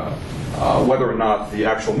 whether or not the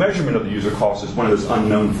actual measurement of the user cost is one of those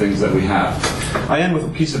unknown things that we have. I end with a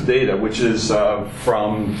piece of data, which is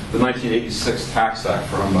from the 1986 Tax Act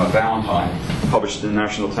from Valentine, published in the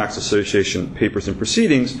National Tax Association Papers and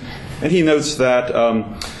Proceedings. And he notes that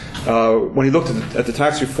when he looked at the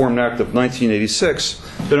Tax Reform Act of 1986,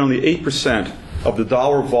 that only 8% of the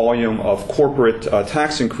dollar volume of corporate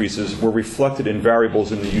tax increases were reflected in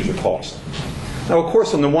variables in the user cost. Now, of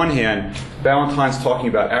course, on the one hand, Valentine's talking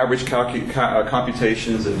about average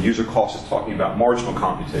computations and the user cost is talking about marginal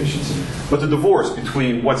computations. But the divorce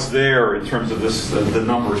between what's there in terms of this, the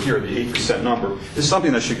number here, the 8% number, is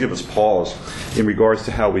something that should give us pause in regards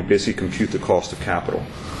to how we basically compute the cost of capital.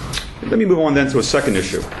 Let me move on then to a second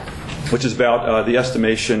issue, which is about the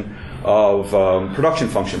estimation of production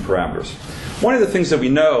function parameters. One of the things that we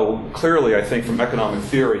know clearly, I think, from economic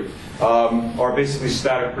theory are basically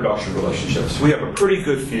static production relationships. We have a pretty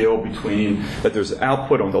good feel between that there's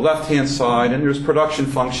output on the left-hand side and there's production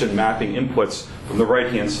function mapping inputs from the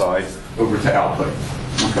right-hand side over to output.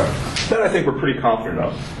 Okay. That I think we're pretty confident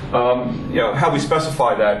of. How we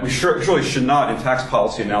specify that, we surely should not in tax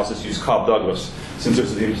policy analysis use Cobb-Douglas, since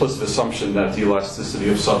there's the implicit assumption that the elasticity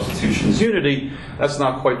of substitution is unity. That's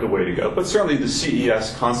not quite the way to go. But certainly the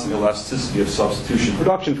CES, constant elasticity of substitution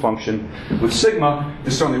production function, with sigma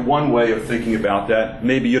is certainly one way of thinking about that.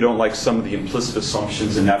 Maybe you don't like some of the implicit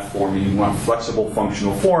assumptions in that form, and you want flexible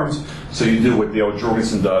functional forms, so you do what Dale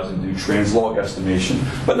Jorgensen does and do translog estimation.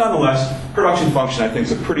 But nonetheless, production function, I think,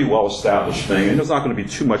 is a pretty well-established thing, and there's not going to be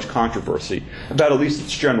too much controversy about at least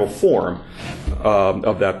its general form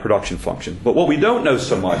of that production function. But what we don't know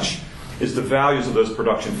so much is the values of those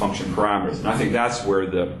production function parameters, and I think that's where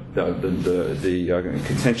the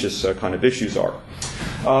contentious kind of issues are.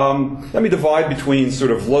 Let me divide between sort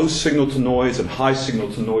of low signal to noise and high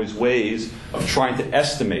signal to noise ways of trying to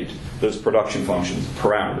estimate those production function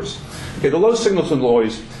parameters. Okay, the low signal to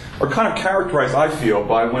noise are kind of characterized, I feel,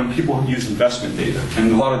 by when people use investment data.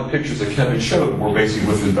 And a lot of the pictures that Kevin showed were basically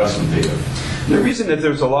with investment data. And the reason that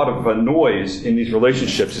there's a lot of noise in these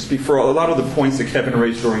relationships is for a lot of the points that Kevin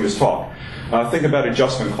raised during his talk. Think about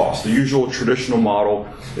adjustment costs. The usual traditional model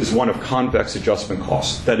is one of convex adjustment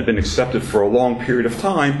costs that have been accepted for a long period of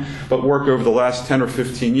time, but worked over the last 10 or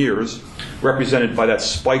 15 years, represented by that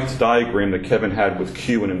spiked diagram that Kevin had with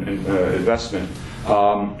Q and investment.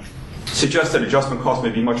 Suggests that adjustment costs may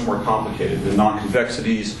be much more complicated. The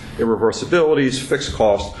non-convexities, irreversibilities, fixed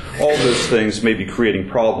costs, all those things may be creating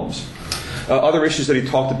problems. Other issues that he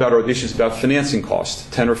talked about are the issues about financing costs.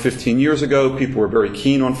 10 or 15 years ago, people were very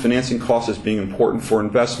keen on financing costs as being important for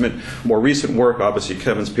investment. More recent work, obviously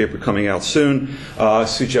Kevin's paper coming out soon,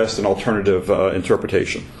 suggests an alternative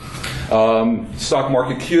interpretation. Stock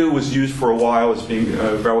market Q was used for a while as being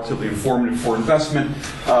relatively informative for investment,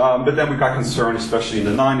 but then we got concerned, especially in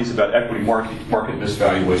the 90s, about equity market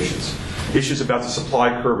misvaluations. Issues about the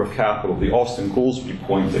supply curve of capital, the Austin-Goolsbee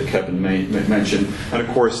point that Kevin mentioned, and of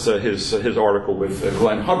course his article with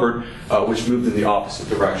Glenn Hubbard, which moved in the opposite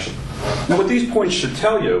direction. Now what these points should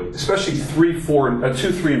tell you, especially 2,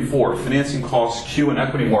 3, and 4, financing costs, Q and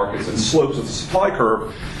equity markets, and slopes of the supply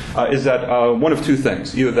curve, is that one of two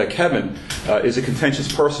things. Either that Kevin is a contentious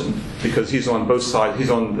person because he's on both sides, he's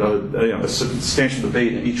on a substantial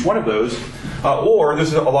debate in each one of those, or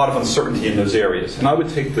there's a lot of uncertainty in those areas. And I would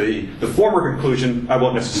take the former conclusion I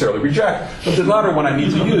won't necessarily reject, but the latter one I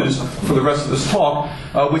need to use for the rest of this talk,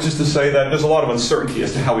 which is to say that there's a lot of uncertainty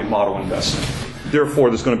as to how we model investment. Therefore,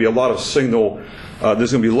 there's going to be a lot of signal,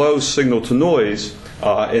 there's going to be low signal to noise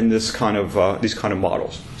in these kind of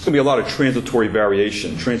models. There's going to be a lot of transitory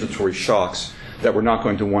variation, transitory shocks that we're not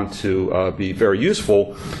going to want to be very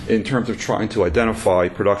useful in terms of trying to identify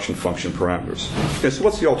production function parameters. Okay, so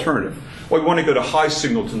what's the alternative? Well, we want to go to high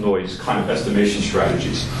signal to noise kind of estimation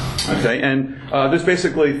strategies. Okay, and there's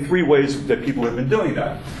basically 3 ways that people have been doing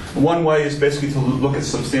that. One way is basically to look at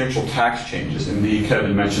substantial tax changes, and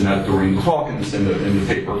Kevin mentioned that during the talk and in the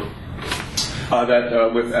paper.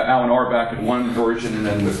 That with Alan Arbach in one version, and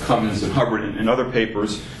then with Cummins and Hubbard in other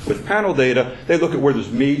papers with panel data, they look at where there's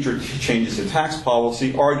major changes in tax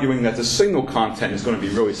policy, arguing that the signal content is going to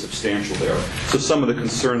be really substantial there. So some of the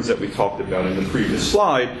concerns that we talked about in the previous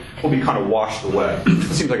slide will be kind of washed away.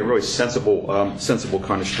 It seems like a really sensible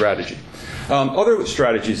kind of strategy. Other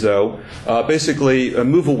strategies, though, basically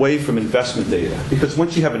move away from investment data, because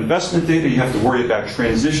once you have investment data, you have to worry about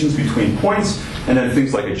transitions between points, and then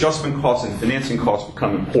things like adjustment costs and financing costs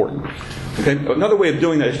become important. Okay? Another way of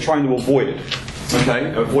doing that is trying to avoid it.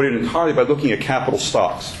 Okay? Avoid it entirely by looking at capital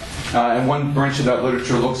stocks. And one branch of that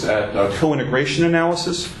literature looks at co-integration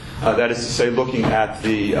analysis. That is to say, looking at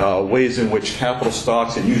the ways in which capital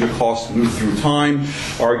stocks and user costs move through time,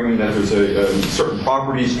 arguing that there's certain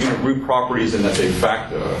properties, unit group properties, and that they, in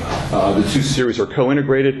fact, the 2 series are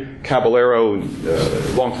co-integrated. Caballero,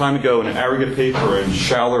 a long time ago, in an aggregate paper, and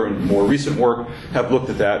Schaller, in more recent work, have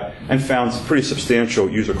looked at that and found some pretty substantial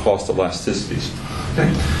user cost elasticities. Okay.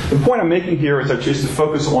 The point I'm making here is that just to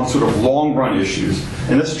focus on sort of long-run issues,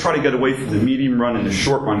 and let's try to get away from the medium-run and the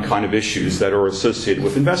short-run kind of issues that are associated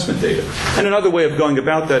with investment data. And another way of going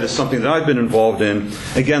about that is something that I've been involved in,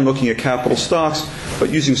 again looking at capital stocks, but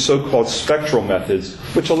using so-called spectral methods,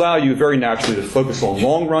 which allow you very naturally to focus on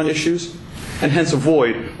long-run issues, and hence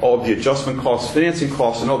avoid all of the adjustment costs, financing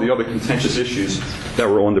costs, and all the other contentious issues that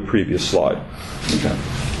were on the previous slide. Okay.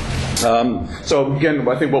 So again,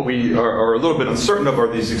 I think what we are a little bit uncertain of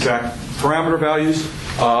are these exact parameter values,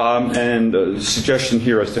 and a suggestion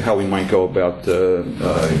here as to how we might go about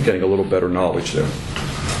getting a little better knowledge there.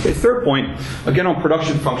 Okay, third point, again on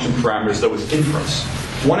production function parameters, though, is inference.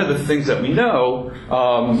 One of the things that we know,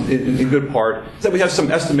 in good part, is that we have some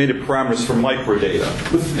estimated parameters for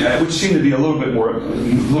microdata, which seem to be a little bit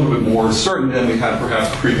more certain than we had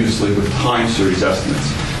perhaps previously with time series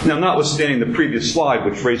estimates. Now, notwithstanding the previous slide,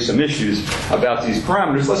 which raised some issues about these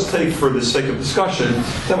parameters, let's take, for the sake of discussion,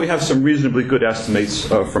 that we have some reasonably good estimates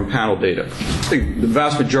from panel data. I think the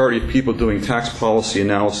vast majority of people doing tax policy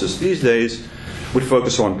analysis these days would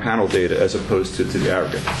focus on panel data as opposed to the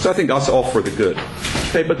aggregate. So I think that's all for the good.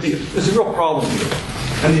 Okay, but there's a real problem here.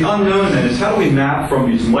 And the unknown then is how do we map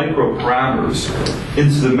from these micro parameters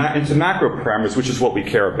into macro parameters, which is what we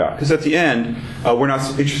care about. Because at the end, we're not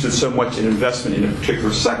interested so much in investment in a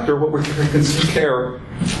particular sector. What we care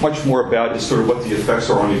much more about is sort of what the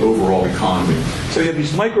effects are on the overall economy. So you have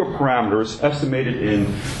these micro parameters estimated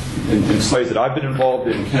in studies that I've been involved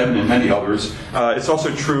in, Kevin and many others. It's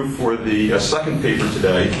also true for the second paper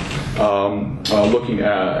today, looking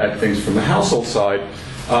at things from the household side.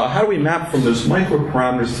 How do we map from those micro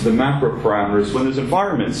parameters to the macro parameters when those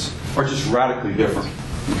environments are just radically different?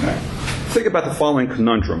 Okay. Think about the following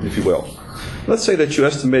conundrum, if you will. Let's say that you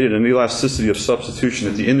estimated an elasticity of substitution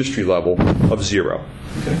at the industry level of 0.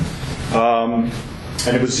 Okay.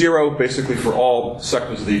 And it was 0 basically for all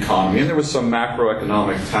sectors of the economy, and there was some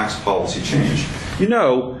macroeconomic tax policy change. you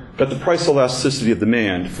know that the price elasticity of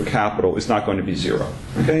demand for capital is not going to be zero.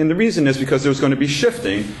 Okay? And the reason is because there's going to be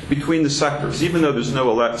shifting between the sectors. Even though there's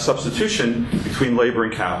no substitution between labor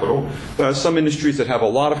and capital, some industries that have a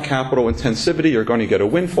lot of capital intensivity are going to get a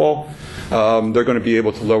windfall. They're going to be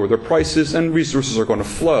able to lower their prices, and resources are going to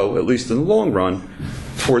flow, at least in the long run,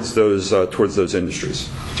 towards those industries.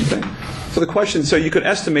 Okay? So the question, so you could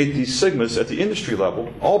estimate these sigmas at the industry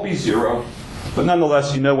level, all be zero, but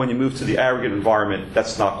nonetheless, you know when you move to the aggregate environment,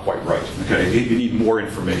 that's not quite right. Okay? You need more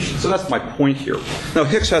information. So that's my point here. Now,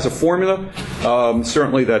 Hicks has a formula,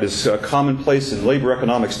 certainly that is commonplace in labor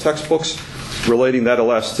economics textbooks, relating that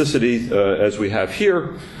elasticity, as we have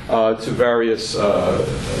here, to various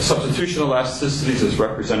substitution elasticities as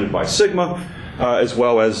represented by sigma, as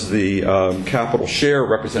well as the capital share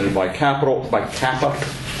represented by kappa,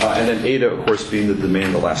 and then eta, of course, being the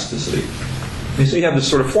demand elasticity. And so you have this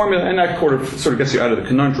sort of formula, and that sort of gets you out of the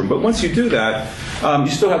conundrum. But once you do that, you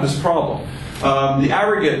still have this problem. The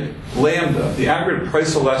aggregate lambda, the aggregate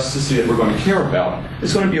price elasticity that we're going to care about,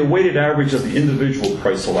 is going to be a weighted average of the individual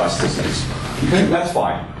price elasticities. Okay? That's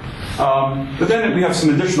fine. But then we have some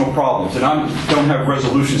additional problems, and I don't have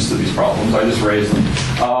resolutions to these problems. I just raised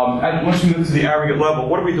them. Once we move to the aggregate level,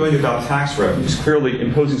 what are we doing about tax revenues? Clearly,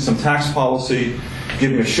 imposing some tax policy,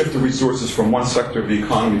 giving a shift of resources from one sector of the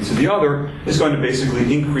economy to the other, is going to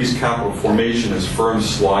basically increase capital formation as firms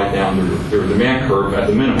slide down their demand curve at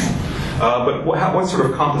the minimum. But what sort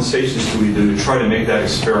of compensations do we do to try to make that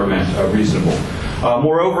experiment reasonable?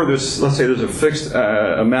 Moreover, let's say there's a fixed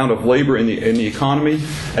amount of labor in the economy.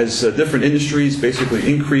 As different industries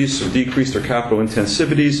basically increase or decrease their capital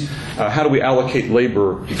intensivities, how do we allocate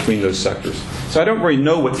labor between those sectors? So I don't really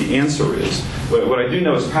know what the answer is. But what I do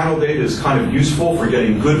know is panel data is kind of useful for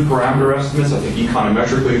getting good parameter estimates. I think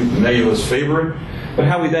econometrically, many of us favor it. But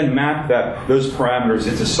how we then map those parameters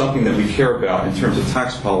into something that we care about in terms of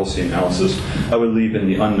tax policy analysis, I would leave in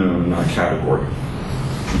the unknown category.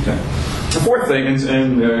 Okay. The fourth thing,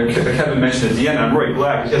 and Kevin mentioned at the end, I'm very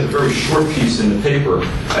glad, he has a very short piece in the paper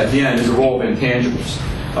at the end, is the role of intangibles.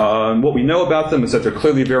 What we know about them is that they're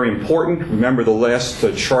clearly very important. Remember the last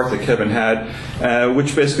chart that Kevin had,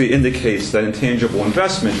 which basically indicates that intangible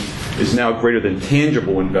investment is now greater than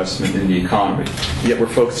tangible investment in the economy. Yet we're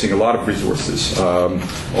focusing a lot of resources on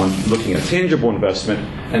looking at tangible investment,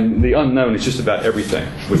 and the unknown is just about everything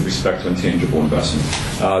with respect to intangible investment.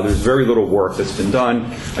 There's very little work that's been done.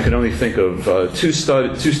 I can only think of two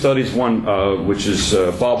studies, one which is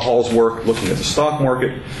Bob Hall's work looking at the stock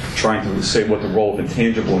market, trying to say what the role of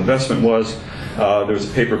intangible investment was. There was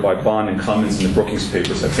a paper by Bond and Cummins in the Brookings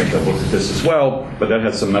papers, I think, that looked at this as well, but that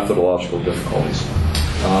had some methodological difficulties.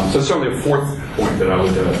 So certainly a fourth point that I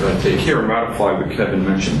would take here and ratify what Kevin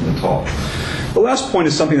mentioned in the talk. The last point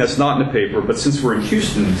is something that's not in the paper, but since we're in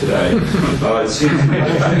Houston today, it seems to me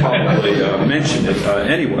that I should probably mention it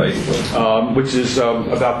anyway, which is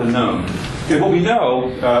about the known. Okay, what we know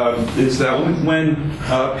is that when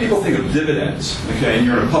people think of dividends, okay, and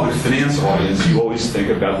you're in a public finance audience, you always think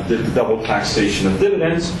about the double taxation of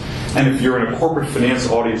dividends. And if you're in a corporate finance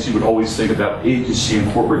audience, you would always think about agency and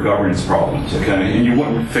corporate governance problems, okay? And you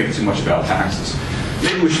wouldn't think too much about taxes.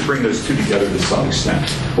 Maybe we should bring those two together to some extent.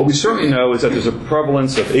 What we certainly know is that there's a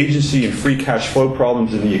prevalence of agency and free cash flow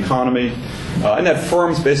problems in the economy, and that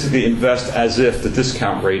firms basically invest as if the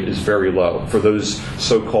discount rate is very low for those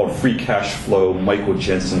so-called free cash flow Michael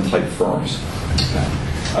Jensen type firms. Okay.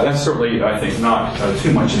 That's certainly, I think, not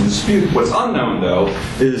too much in dispute. What's unknown, though,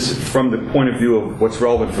 is from the point of view of what's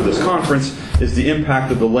relevant for this conference, is the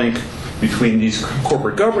impact of the link between these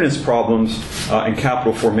corporate governance problems and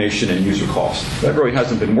capital formation and user cost. That really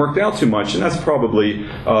hasn't been worked out too much, and that's probably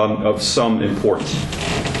of some importance.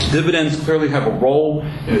 Dividends clearly have a role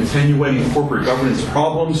in attenuating corporate governance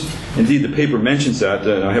problems. Indeed, the paper mentions that,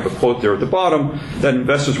 and I have a quote there at the bottom, that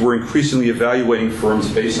investors were increasingly evaluating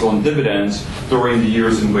firms based on dividends during the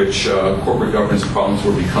years in which corporate governance problems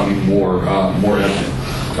were becoming more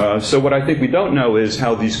evident. So what I think we don't know is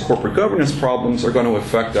how these corporate governance problems are going to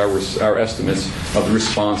affect our estimates of the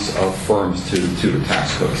response of firms to the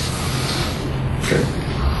tax code. Okay.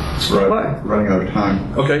 Running out of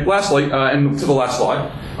time. Okay, lastly, and to the last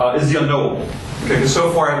slide, is the unknowable. Okay,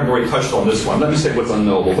 so far I haven't really touched on this one. Let me say what's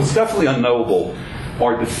unknowable. What's definitely unknowable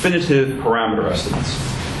are definitive parameter estimates.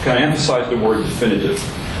 Okay, I emphasize the word definitive.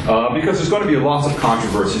 Because there's going to be lots of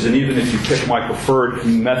controversies, and even if you pick my preferred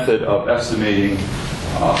method of estimating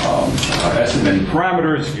estimating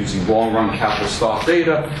parameters using long-run capital stock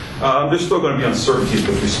data. There's still going to be uncertainties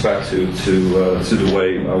with respect to the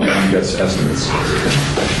way one gets estimates.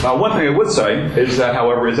 One thing I would say is that,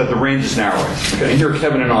 however, is that the range is narrowing. Okay, and here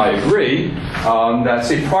Kevin and I agree that,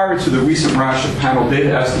 say, prior to the recent rash of panel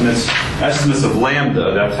data estimates of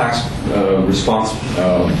lambda, that tax response,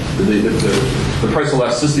 the price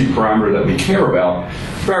elasticity parameter that we care about,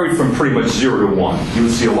 varied from pretty much 0 to 1. You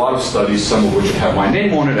would see a lot of studies, some of which would have my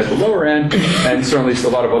name on it at the lower end, and certainly a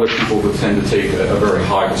lot of other people would tend to take a very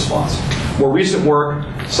high response. More recent work,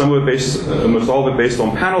 some of it based, almost all of it based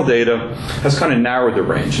on panel data, has kind of narrowed the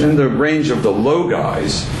range. And the range of the low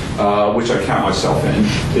guys, which I count myself in,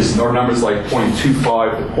 are numbers like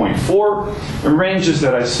 0.25 to 0.4, and ranges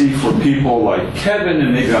that I see for people like Kevin,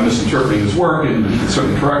 and maybe I'm misinterpreting his work, and you can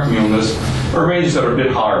certainly correct me on this, are ranges that are a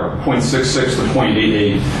bit higher, 0.66 to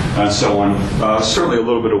 0.88, and so on, certainly a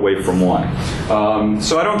little bit away from 1.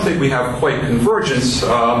 So I don't think we have quite convergence.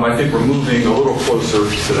 I think we're moving a little closer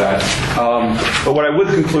to that. But what I would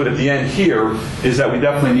conclude at the end here is that we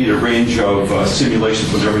definitely need a range of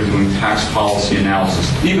simulations whenever we're doing tax policy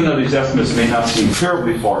analysis. Even though these estimates may not seem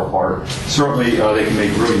terribly far apart, certainly they can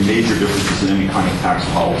make really major differences in any kind of tax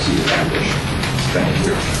policy evaluation. Thank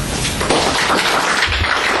you.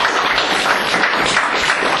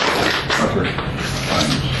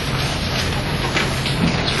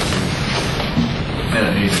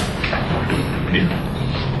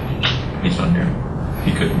 He's not here.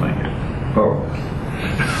 He couldn't make it. Oh.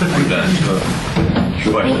 We're done.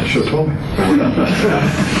 Should have told me. We're done.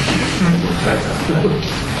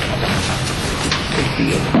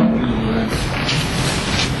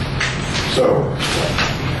 So,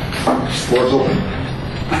 floor's open.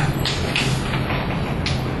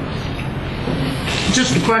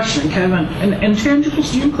 Just a question, Kevin.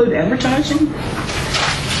 Intangibles, do you include advertising?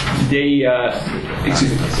 They,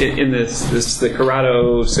 in the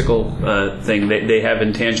Corrado sickle thing, they have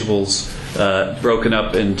intangibles broken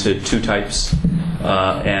up into 2 types,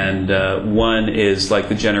 and one is like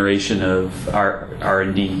the generation of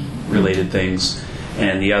R&D related things,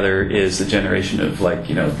 and the other is the generation of, like,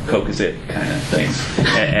 Coke is it kind of things,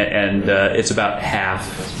 and it's about half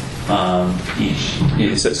each.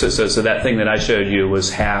 So that thing that I showed you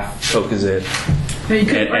was half Coke is it.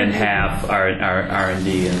 And half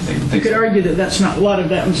R&D and things. You could argue that that's not a lot of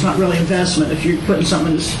that. It's not really investment. If you're putting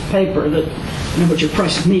something in this paper that what your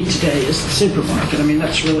price of meat today is the supermarket, I mean,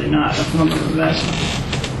 that's really not a form of investment.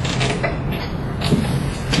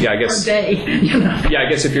 Yeah, I guess. Per day, Yeah, I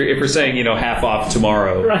guess if you're saying half off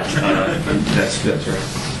tomorrow, right. That's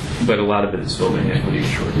right. But a lot of it is building equity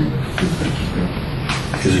short.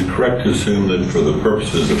 Is it correct to assume that for the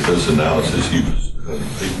purposes of this analysis, you've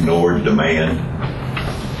ignored demand?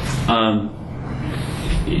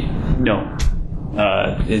 No.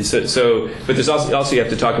 But there's also you have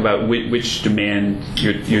to talk about which demand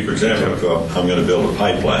you're. For example, if I'm going to build a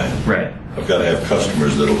pipeline, right? I've got to have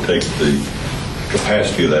customers that'll take the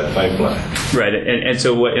capacity of that pipeline. Right, and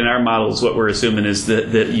so what in our models, what we're assuming is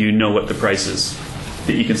that you know what the price is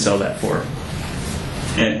that you can sell that for.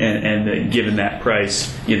 And given that price,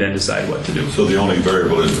 you then decide what to do. So the only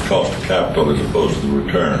variable is the cost of capital as opposed to the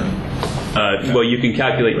return. Well, you can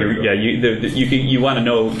calculate you want to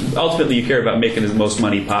know. Ultimately, you care about making the most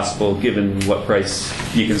money possible, given what price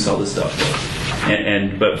you can sell the stuff for.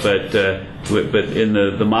 But in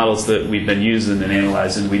the models that we've been using and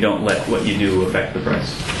analyzing, we don't let what you do affect the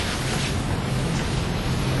price.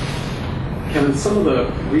 Kevin, some of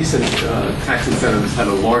the recent tax incentives had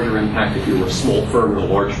a larger impact if you were a small firm than a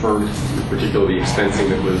large firm, particularly the expensing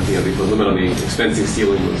that was, the limit on the expensing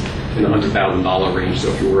ceiling was in the $100,000 range. So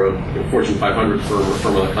if you were a Fortune 500 firm or a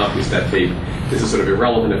firm on the company's that big, this is sort of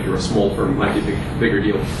irrelevant. If you're a small firm, it might be a bigger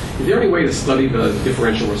deal. Is there any way to study the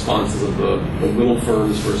differential responses of the little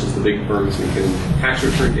firms versus the big firms? We can tax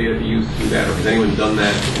return data be used to do that, or has anyone done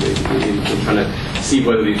that in trying to see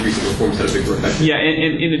whether these recent reforms had a bigger effect? Yeah,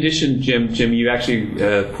 and in addition, Jim, you actually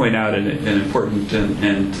point out an important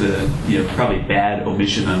and probably bad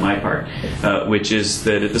omission on my part, which is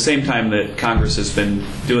that at the same time that Congress has been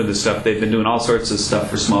doing this stuff, they've been doing all sorts of stuff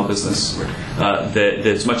for small business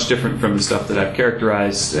that's much different from the stuff that I've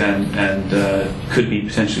characterized and could be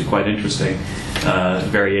potentially quite interesting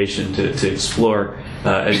variation to explore.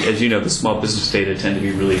 As you know, the small business data tend to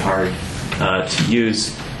be really hard to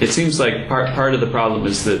use. It seems like part of the problem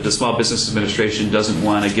is that the Small Business Administration doesn't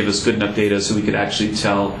want to give us good enough data so we could actually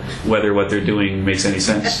tell whether what they're doing makes any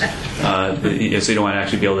sense. So you don't want to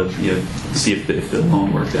actually be able to see if the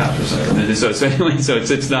loan worked out or something. So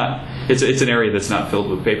it's an area that's not filled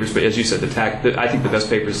with papers. But as you said, I think the best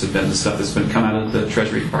papers have been the stuff that's been come out of the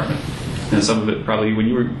Treasury Department. And some of it probably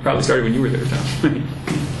started when you were there, Tom.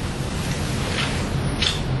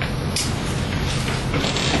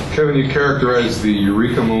 Kevin, you characterized the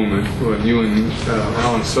eureka moment when you and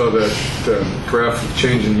Alan saw that graph of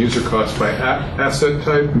change in user cost by asset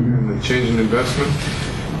type and the change in investment.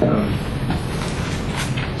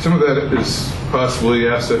 Some of that is possibly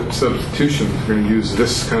asset substitution. We're going to use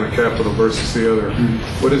this kind of capital versus the other.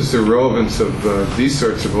 What is the relevance of these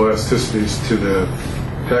sorts of elasticities to the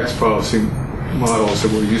tax policy models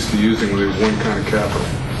that we're used to using with one kind of capital?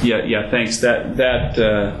 Yeah. Thanks.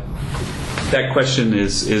 That question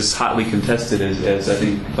is hotly contested, as I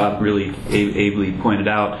think Bob really ably pointed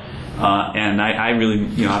out. And I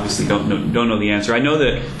really, obviously don't know the answer. I know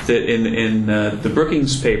that in the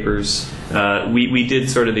Brookings papers, we did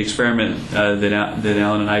sort of the experiment that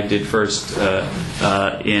Alan and I did first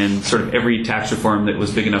in sort of every tax reform that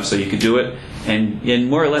was big enough so you could do it, and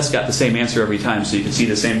more or less got the same answer every time. So you could see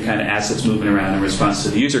the same kind of assets moving around in response to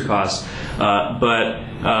the user cost. And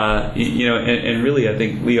really, I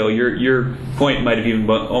think, Leo, your point might have even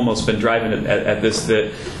almost been driving at this,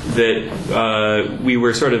 that we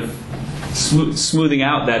were sort of smoothing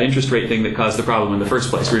out that interest rate thing that caused the problem in the first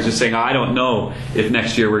place. We were just saying, I don't know if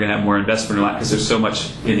next year we're going to have more investment or not because there's so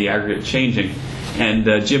much in the aggregate changing. And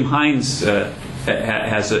Jim Hines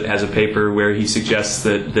has a paper where he suggests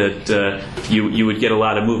that you would get a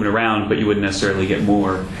lot of movement around, but you wouldn't necessarily get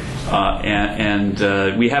more.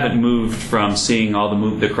 We haven't moved from seeing all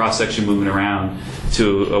the cross-section moving around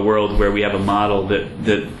to a world where we have a model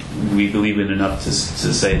that we believe in enough to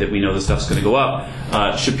say that we know the stuff's going to go up.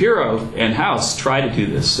 Shapiro and House try to do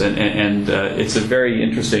this, and it's a very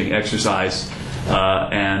interesting exercise. So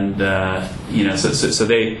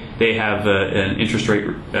they have an interest rate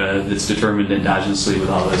that's determined endogenously with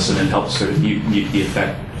all this, and it helps sort of mute the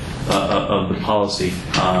effect of the policy.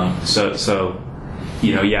 I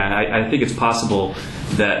think it's possible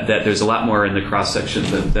that there's a lot more in the cross section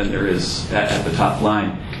than there is at the top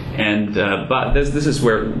line. And but this is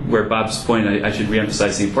where Bob's point, I should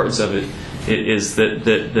reemphasize the importance of it, is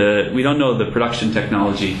that we don't know the production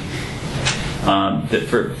technology that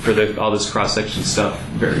for all this cross section stuff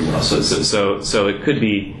very well. So it could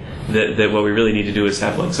be that what we really need to do is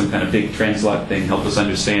have like some kind of big translog thing help us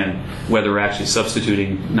understand whether we're actually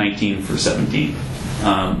substituting 19 for 17.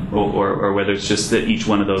 Or whether it's just that each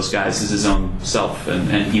one of those guys is his own self,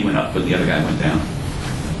 and he went up, but the other guy went down.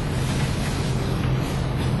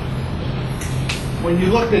 When you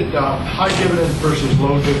looked at high dividend versus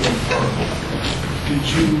low dividend firms, did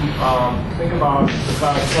you think about the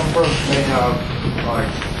fact some firms may have,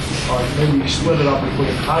 maybe split it up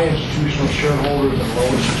between high institutional shareholders and low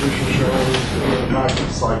institutional shareholders? In fact,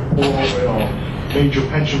 it's like major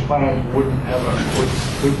pension plan would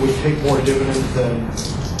take more dividends than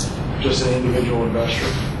just an individual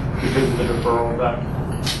investor because of the deferral of that?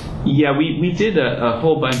 Yeah, we did a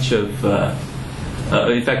whole bunch of.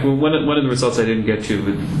 In fact, one of the results I didn't get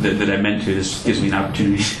to that I meant to. This gives me an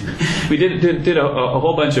opportunity. We did a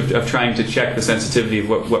whole bunch of trying to check the sensitivity of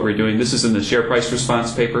what we're doing. This is in the share price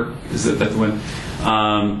response paper. Is that the one?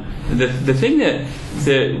 The thing that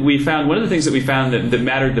we found, one of the things that we found that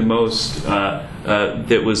mattered the most,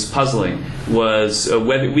 that was puzzling, was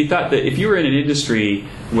whether we thought that if you were in an industry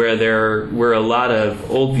where there were a lot of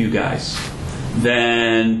old view guys,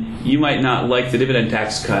 then you might not like the dividend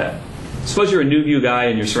tax cut. Suppose you're a new view guy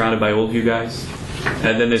and you're surrounded by old view guys,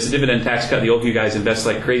 and then there's a dividend tax cut. The old view guys invest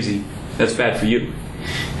like crazy. That's bad for you.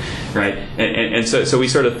 Right, and so we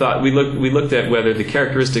sort of thought we looked at whether the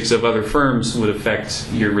characteristics of other firms would affect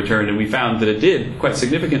your return, and we found that it did quite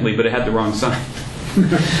significantly, but it had the wrong sign.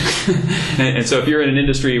 and so if you're in an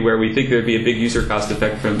industry where we think there'd be a big user cost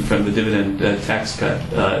effect from the dividend tax cut,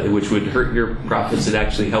 which would hurt your profits, it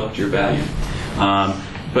actually helped your value.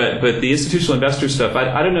 But the institutional investor stuff,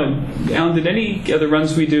 I don't know, Alan, did any other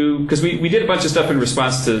runs we do? Because we did a bunch of stuff in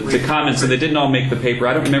response to comments, and they didn't all make the paper.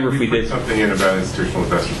 I don't remember if we did. Something in about institutional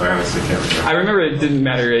investors. I honestly can't remember. I remember it didn't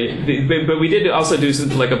matter. But we did also do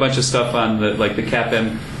like a bunch of stuff on the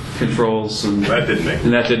CAPM controls. And that didn't make it.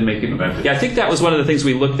 And that didn't make it. Yeah, I think that was one of the things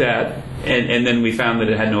we looked at, and then we found that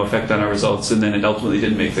it had no effect on our results, and then it ultimately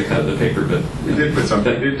didn't make the cut of the paper. But we did put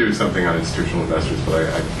something. We did do something on institutional investors, but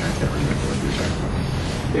I can't remember what you were talking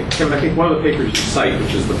about. Kevin, I think one of the papers you cite,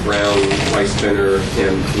 which is the Brown, Weisbenner,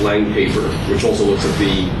 and Lang paper, which also looks at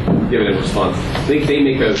the dividend response. I think they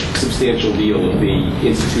make a substantial deal of the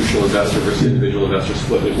institutional investor versus individual investor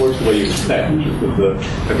split. It works the way you expect.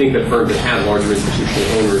 I think that firms that have larger institutional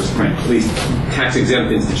owners, at least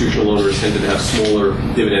tax-exempt institutional owners, tend to have smaller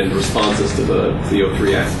dividend responses to the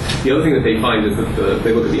 03 Act. The other thing that they find is that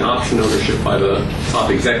they look at the option ownership by the top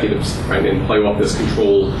executives, right, and play off this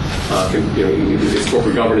control, this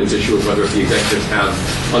corporate governance issue of whether if the executives have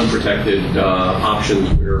unprotected options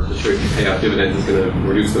where the straight payout dividend is going to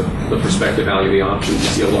reduce the prospective value of the options. You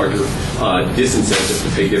see a larger disincentive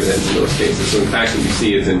to pay dividends in those cases. So in fact, what you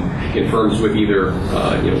see is in firms with either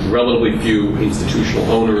relatively few institutional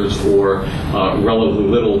owners or relatively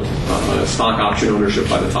little stock option ownership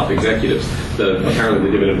by the top executives, apparently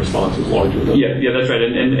the dividend response was larger. Yeah, that's right.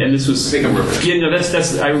 And this was. I think I remember that. Yeah, no,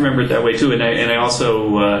 that's. I remember it that way too. And I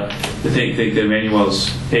also think that Emmanuel's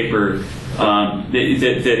paper.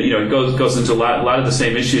 It goes into a lot of the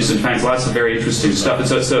same issues and finds lots of very interesting stuff. And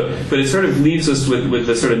but it sort of leaves us with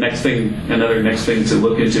the sort of another next thing to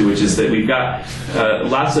look into, which is that we've got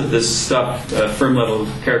lots of this stuff, firm level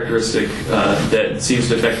characteristic that seems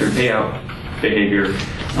to affect their payout behavior.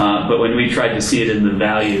 But when we tried to see it in the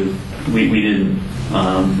value, we didn't,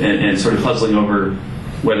 and sort of puzzling over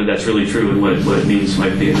whether that's really true and what it means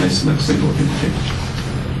might be a nice next thing to look into.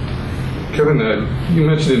 Kevin, you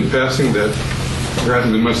mentioned in passing that there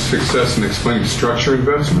hasn't been much success in explaining structure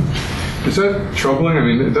investment. Is that troubling? I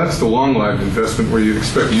mean, that's the long-lived investment where you'd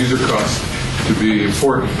expect user costs to be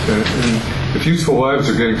important. And if useful lives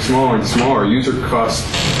are getting smaller and smaller, user costs,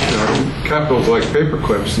 capital is like paper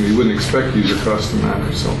clips, and you wouldn't expect user costs to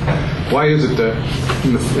matter. So why is it that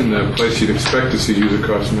in the place you'd expect to see user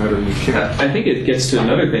costs matter, you can't? I think it gets to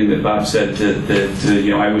another thing that Bob said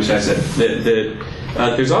that I wish I said, that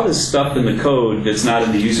there's all this stuff in the code that's not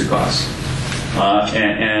in the user costs,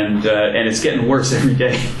 and it's getting worse every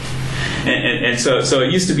day. And so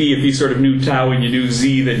it used to be if you sort of knew tau and you knew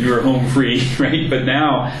z, then you were home free, right? But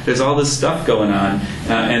now there's all this stuff going on,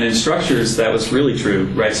 and in structures that was really true,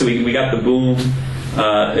 right? So we got the boom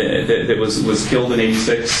that was killed in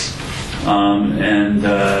 '86,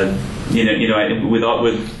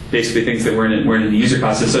 with basically things that weren't in the user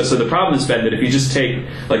costs. And so the problem has been that if you just take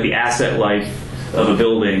like the asset life of a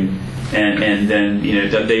building, and then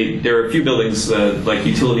there are a few buildings like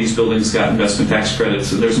utilities buildings got investment tax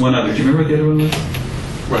credits, and there's one other. Do you remember what the other one was?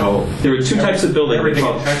 Well, there were two types of buildings. Everything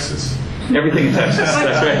in Texas. Everything in Texas.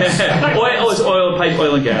 That's right.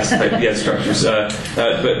 Oil and gas type structures. So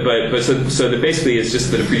that basically it's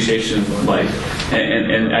just the depreciation of life,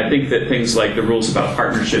 and I think that things like the rules about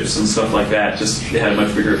partnerships and stuff like that just had a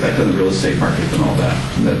much bigger effect on the real estate market than all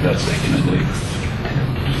that. That's ultimately.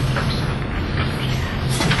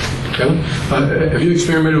 Kevin, have you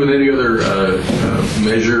experimented with any other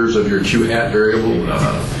measures of your Q-hat variable?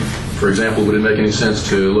 For example, would it make any sense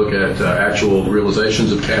to look at actual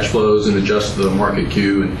realizations of cash flows and adjust the market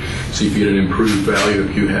Q and see if you get an improved value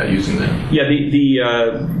of Q-hat using that? Yeah,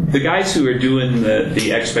 the guys who are doing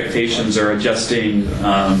the expectations are adjusting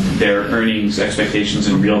their earnings expectations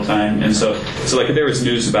in real time. And so like if there was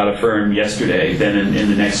news about a firm yesterday, then in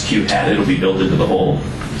the next Q-hat it'll be built into the whole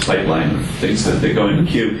pipeline of things that go into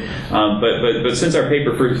Q. But since our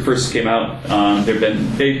paper first came out, there've been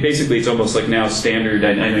basically it's almost like now standard.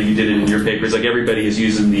 I know you did it in your papers. Like everybody is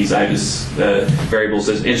using these IBIS variables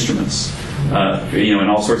as instruments, in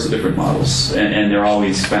all sorts of different models, and they're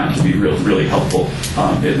always found to be really helpful,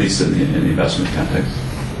 at least in the investment context.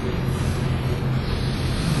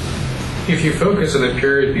 If you focus on the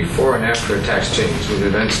period before and after a tax change with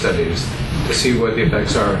event studies to see what the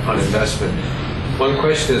effects are on investment, one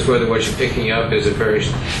question is whether what you're picking up is a very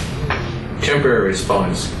temporary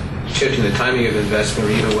response, shifting the timing of investment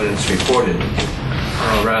or even when it's reported,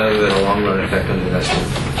 rather than a long-run effect on investment.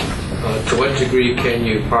 To what degree can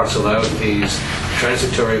you parcel out these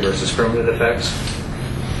transitory versus permanent effects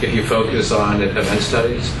if you focus on event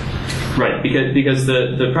studies? Right, because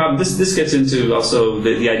the problem this gets into also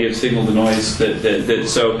the idea of signal to noise. When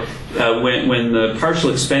the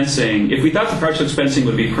partial expensing, if we thought the partial expensing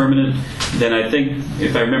would be permanent, then I think,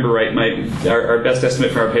 if I remember right, our best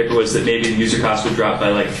estimate for our paper was that maybe the user cost would drop by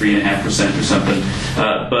like 3.5% or something.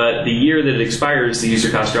 But the year that it expires, the user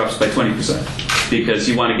cost drops by 20% because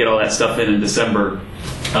you want to get all that stuff in December.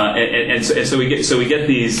 And so we get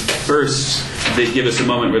these bursts that give us a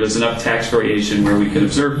moment where there's enough tax variation where we can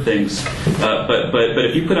observe things. But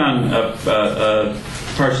if you put on a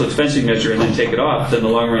partial expensing measure and then take it off, then the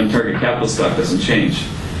long run target capital stock doesn't change,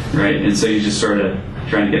 right? And so you just sort of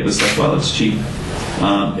trying to get this stuff while it's cheap.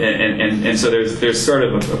 And so there's sort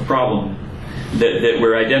of a problem that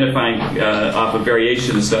we're identifying off of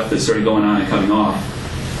variation of stuff that's sort of going on and coming off.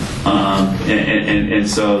 And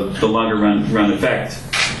so the longer run effect,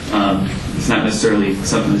 it's not necessarily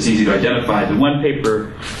something that's easy to identify. The one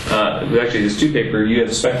paper, actually there's two paper. You have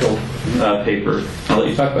a spectral paper. I'll let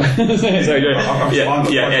you talk about it. Sorry,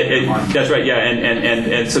 that's right. Yeah,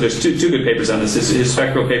 and so there's two good papers on this. His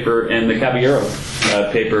spectral paper and the Caballero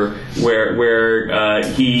paper, where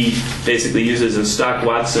he basically uses a stock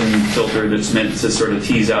Watson filter that's meant to sort of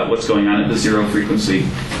tease out what's going on at the zero frequency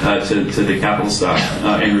to the capital stock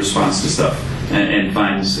in response to stuff. And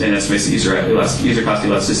finds and estimates the user cost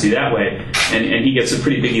elasticity that way, and he gets a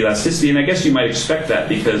pretty big elasticity. And I guess you might expect that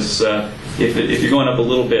because if you're going up a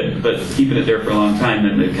little bit but keeping it there for a long time,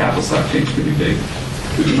 then the capital stock change could be big.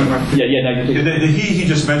 He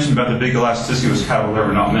just mentioned about the big elasticity was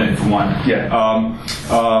Caballero, not me, for one.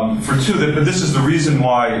 For two, but this is the reason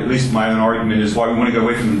why, at least my own argument, is why we want to get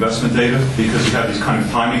away from investment data, because you have these kind of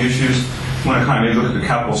timing issues. We want to kind of maybe look at the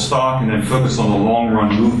capital stock and then focus on the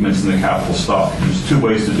long-run movements in the capital stock. There's two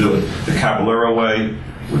ways to do it. The Caballero way,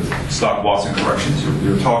 with stock Watson corrections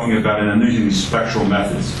you're talking about, and then using these spectral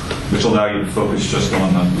methods, which allow you to focus just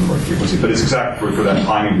on the frequency. But it's exactly for that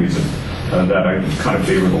timing reason that I kind of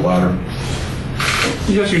favor the latter.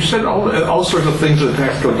 Yes, you said all sorts of things that the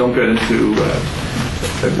tax code don't get into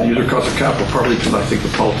the user cost of capital, partly because I think the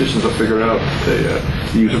politicians have figured out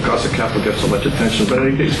the user cost of capital gets so much attention. But in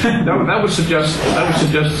any case, that would suggest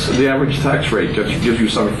the average tax rate just gives you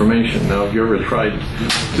some information. Now, have you ever tried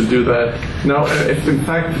to do that? Now, if in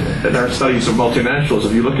fact in our studies of multinationals,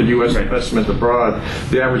 if you look at U.S. investment abroad,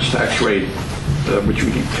 the average tax rate, which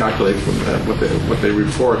we can calculate from what they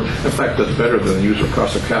report, in fact, that's better than the user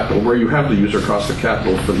cost of capital, where you have the user cost of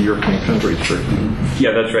capital for the European countries.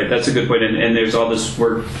 Yeah, that's right. That's a good point. And there's all this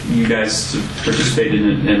work you guys participated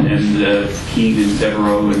in, and Keene and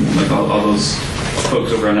Devereaux and like all those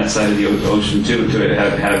folks over on that side of the ocean too, to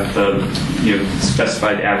have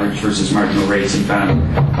specified average versus marginal rates, and found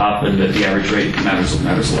often that the average rate matters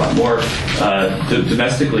a lot more.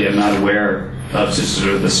 Domestically, I'm not aware of just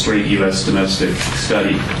sort of the straight U.S. domestic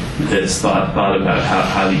study that's thought about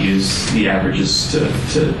how to use the averages to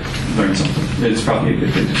learn something. It's probably a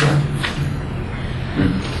good thing to try.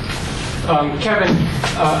 Kevin,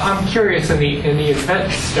 I'm curious in the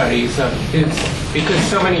event studies, because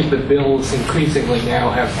so many of the bills increasingly now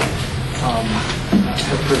have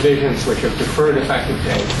provisions which have deferred effective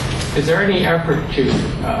date. Is there any effort to,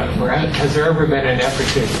 or has there ever been an effort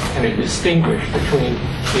to kind of distinguish between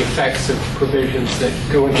the effects of provisions that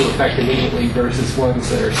go into effect immediately versus ones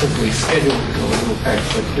that are simply scheduled to go into effect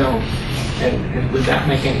but don't? And would that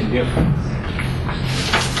make any difference?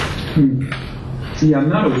 Yeah, I'm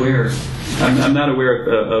not aware. I'm not aware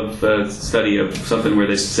of a study of something where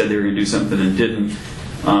they said they were going to do something and didn't.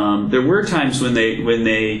 There were times when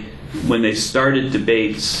they started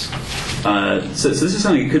debates. So this is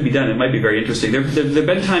something that could be done. It might be very interesting. There have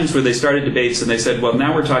been times where they started debates and they said, well,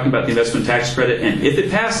 now we're talking about the investment tax credit, and if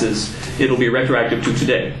it passes, it'll be retroactive to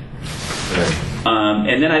today.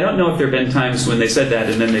 And then I don't know if there have been times when they said that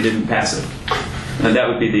and then they didn't pass it. And that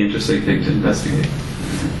would be the interesting thing to investigate.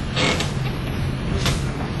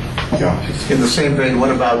 Yeah. In the same vein,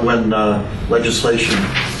 what about when legislation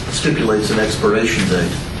stipulates an expiration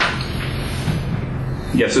date?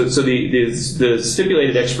 Yeah, so the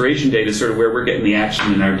stipulated expiration date is sort of where we're getting the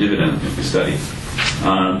action in our dividend study,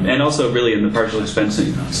 and also really in the partial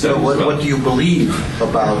expensing study. So what do you believe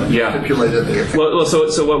about stipulated date? Well,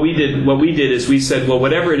 so what we did is we said, well,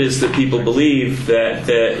 whatever it is that people believe, that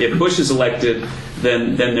if Bush is elected,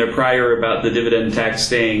 then their prior about the dividend tax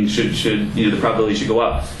staying should the probability should go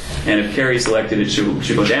up. And if Kerry's elected, it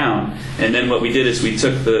should go down. And then what we did is we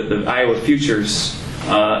took the Iowa futures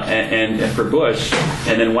and for Bush,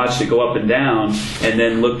 and then watched it go up and down, and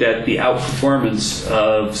then looked at the outperformance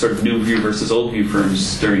of sort of new view versus old view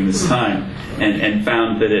firms during this time, and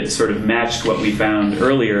found that it sort of matched what we found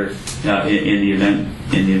earlier in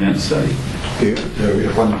the event study. We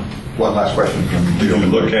have one last question from Did you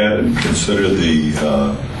look at and consider the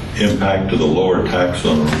impact of the lower tax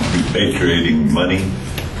on repatriating money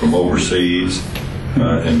from overseas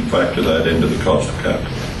and factor that into the cost of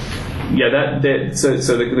capital? Yeah, so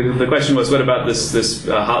the question was, what about this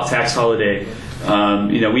tax holiday?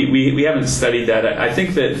 We haven't studied that. I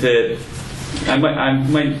think that I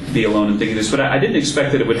might be alone in thinking this, but I didn't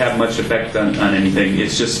expect that it would have much effect on anything.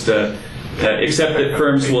 It's just except that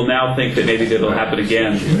firms will now think that maybe it'll happen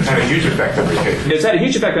again. It had a huge effect on repatriation. It's had a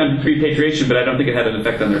huge effect on repatriation, but I don't think it had an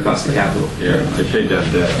effect on their cost of capital. Yeah, they paid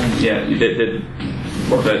that debt. Yeah,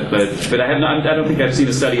 but I have not. I don't think I've seen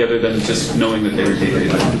a study other than just knowing that they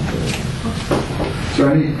repatriated. Is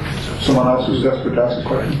there someone else who's desperate to ask a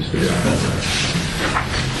question?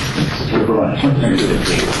 for providing.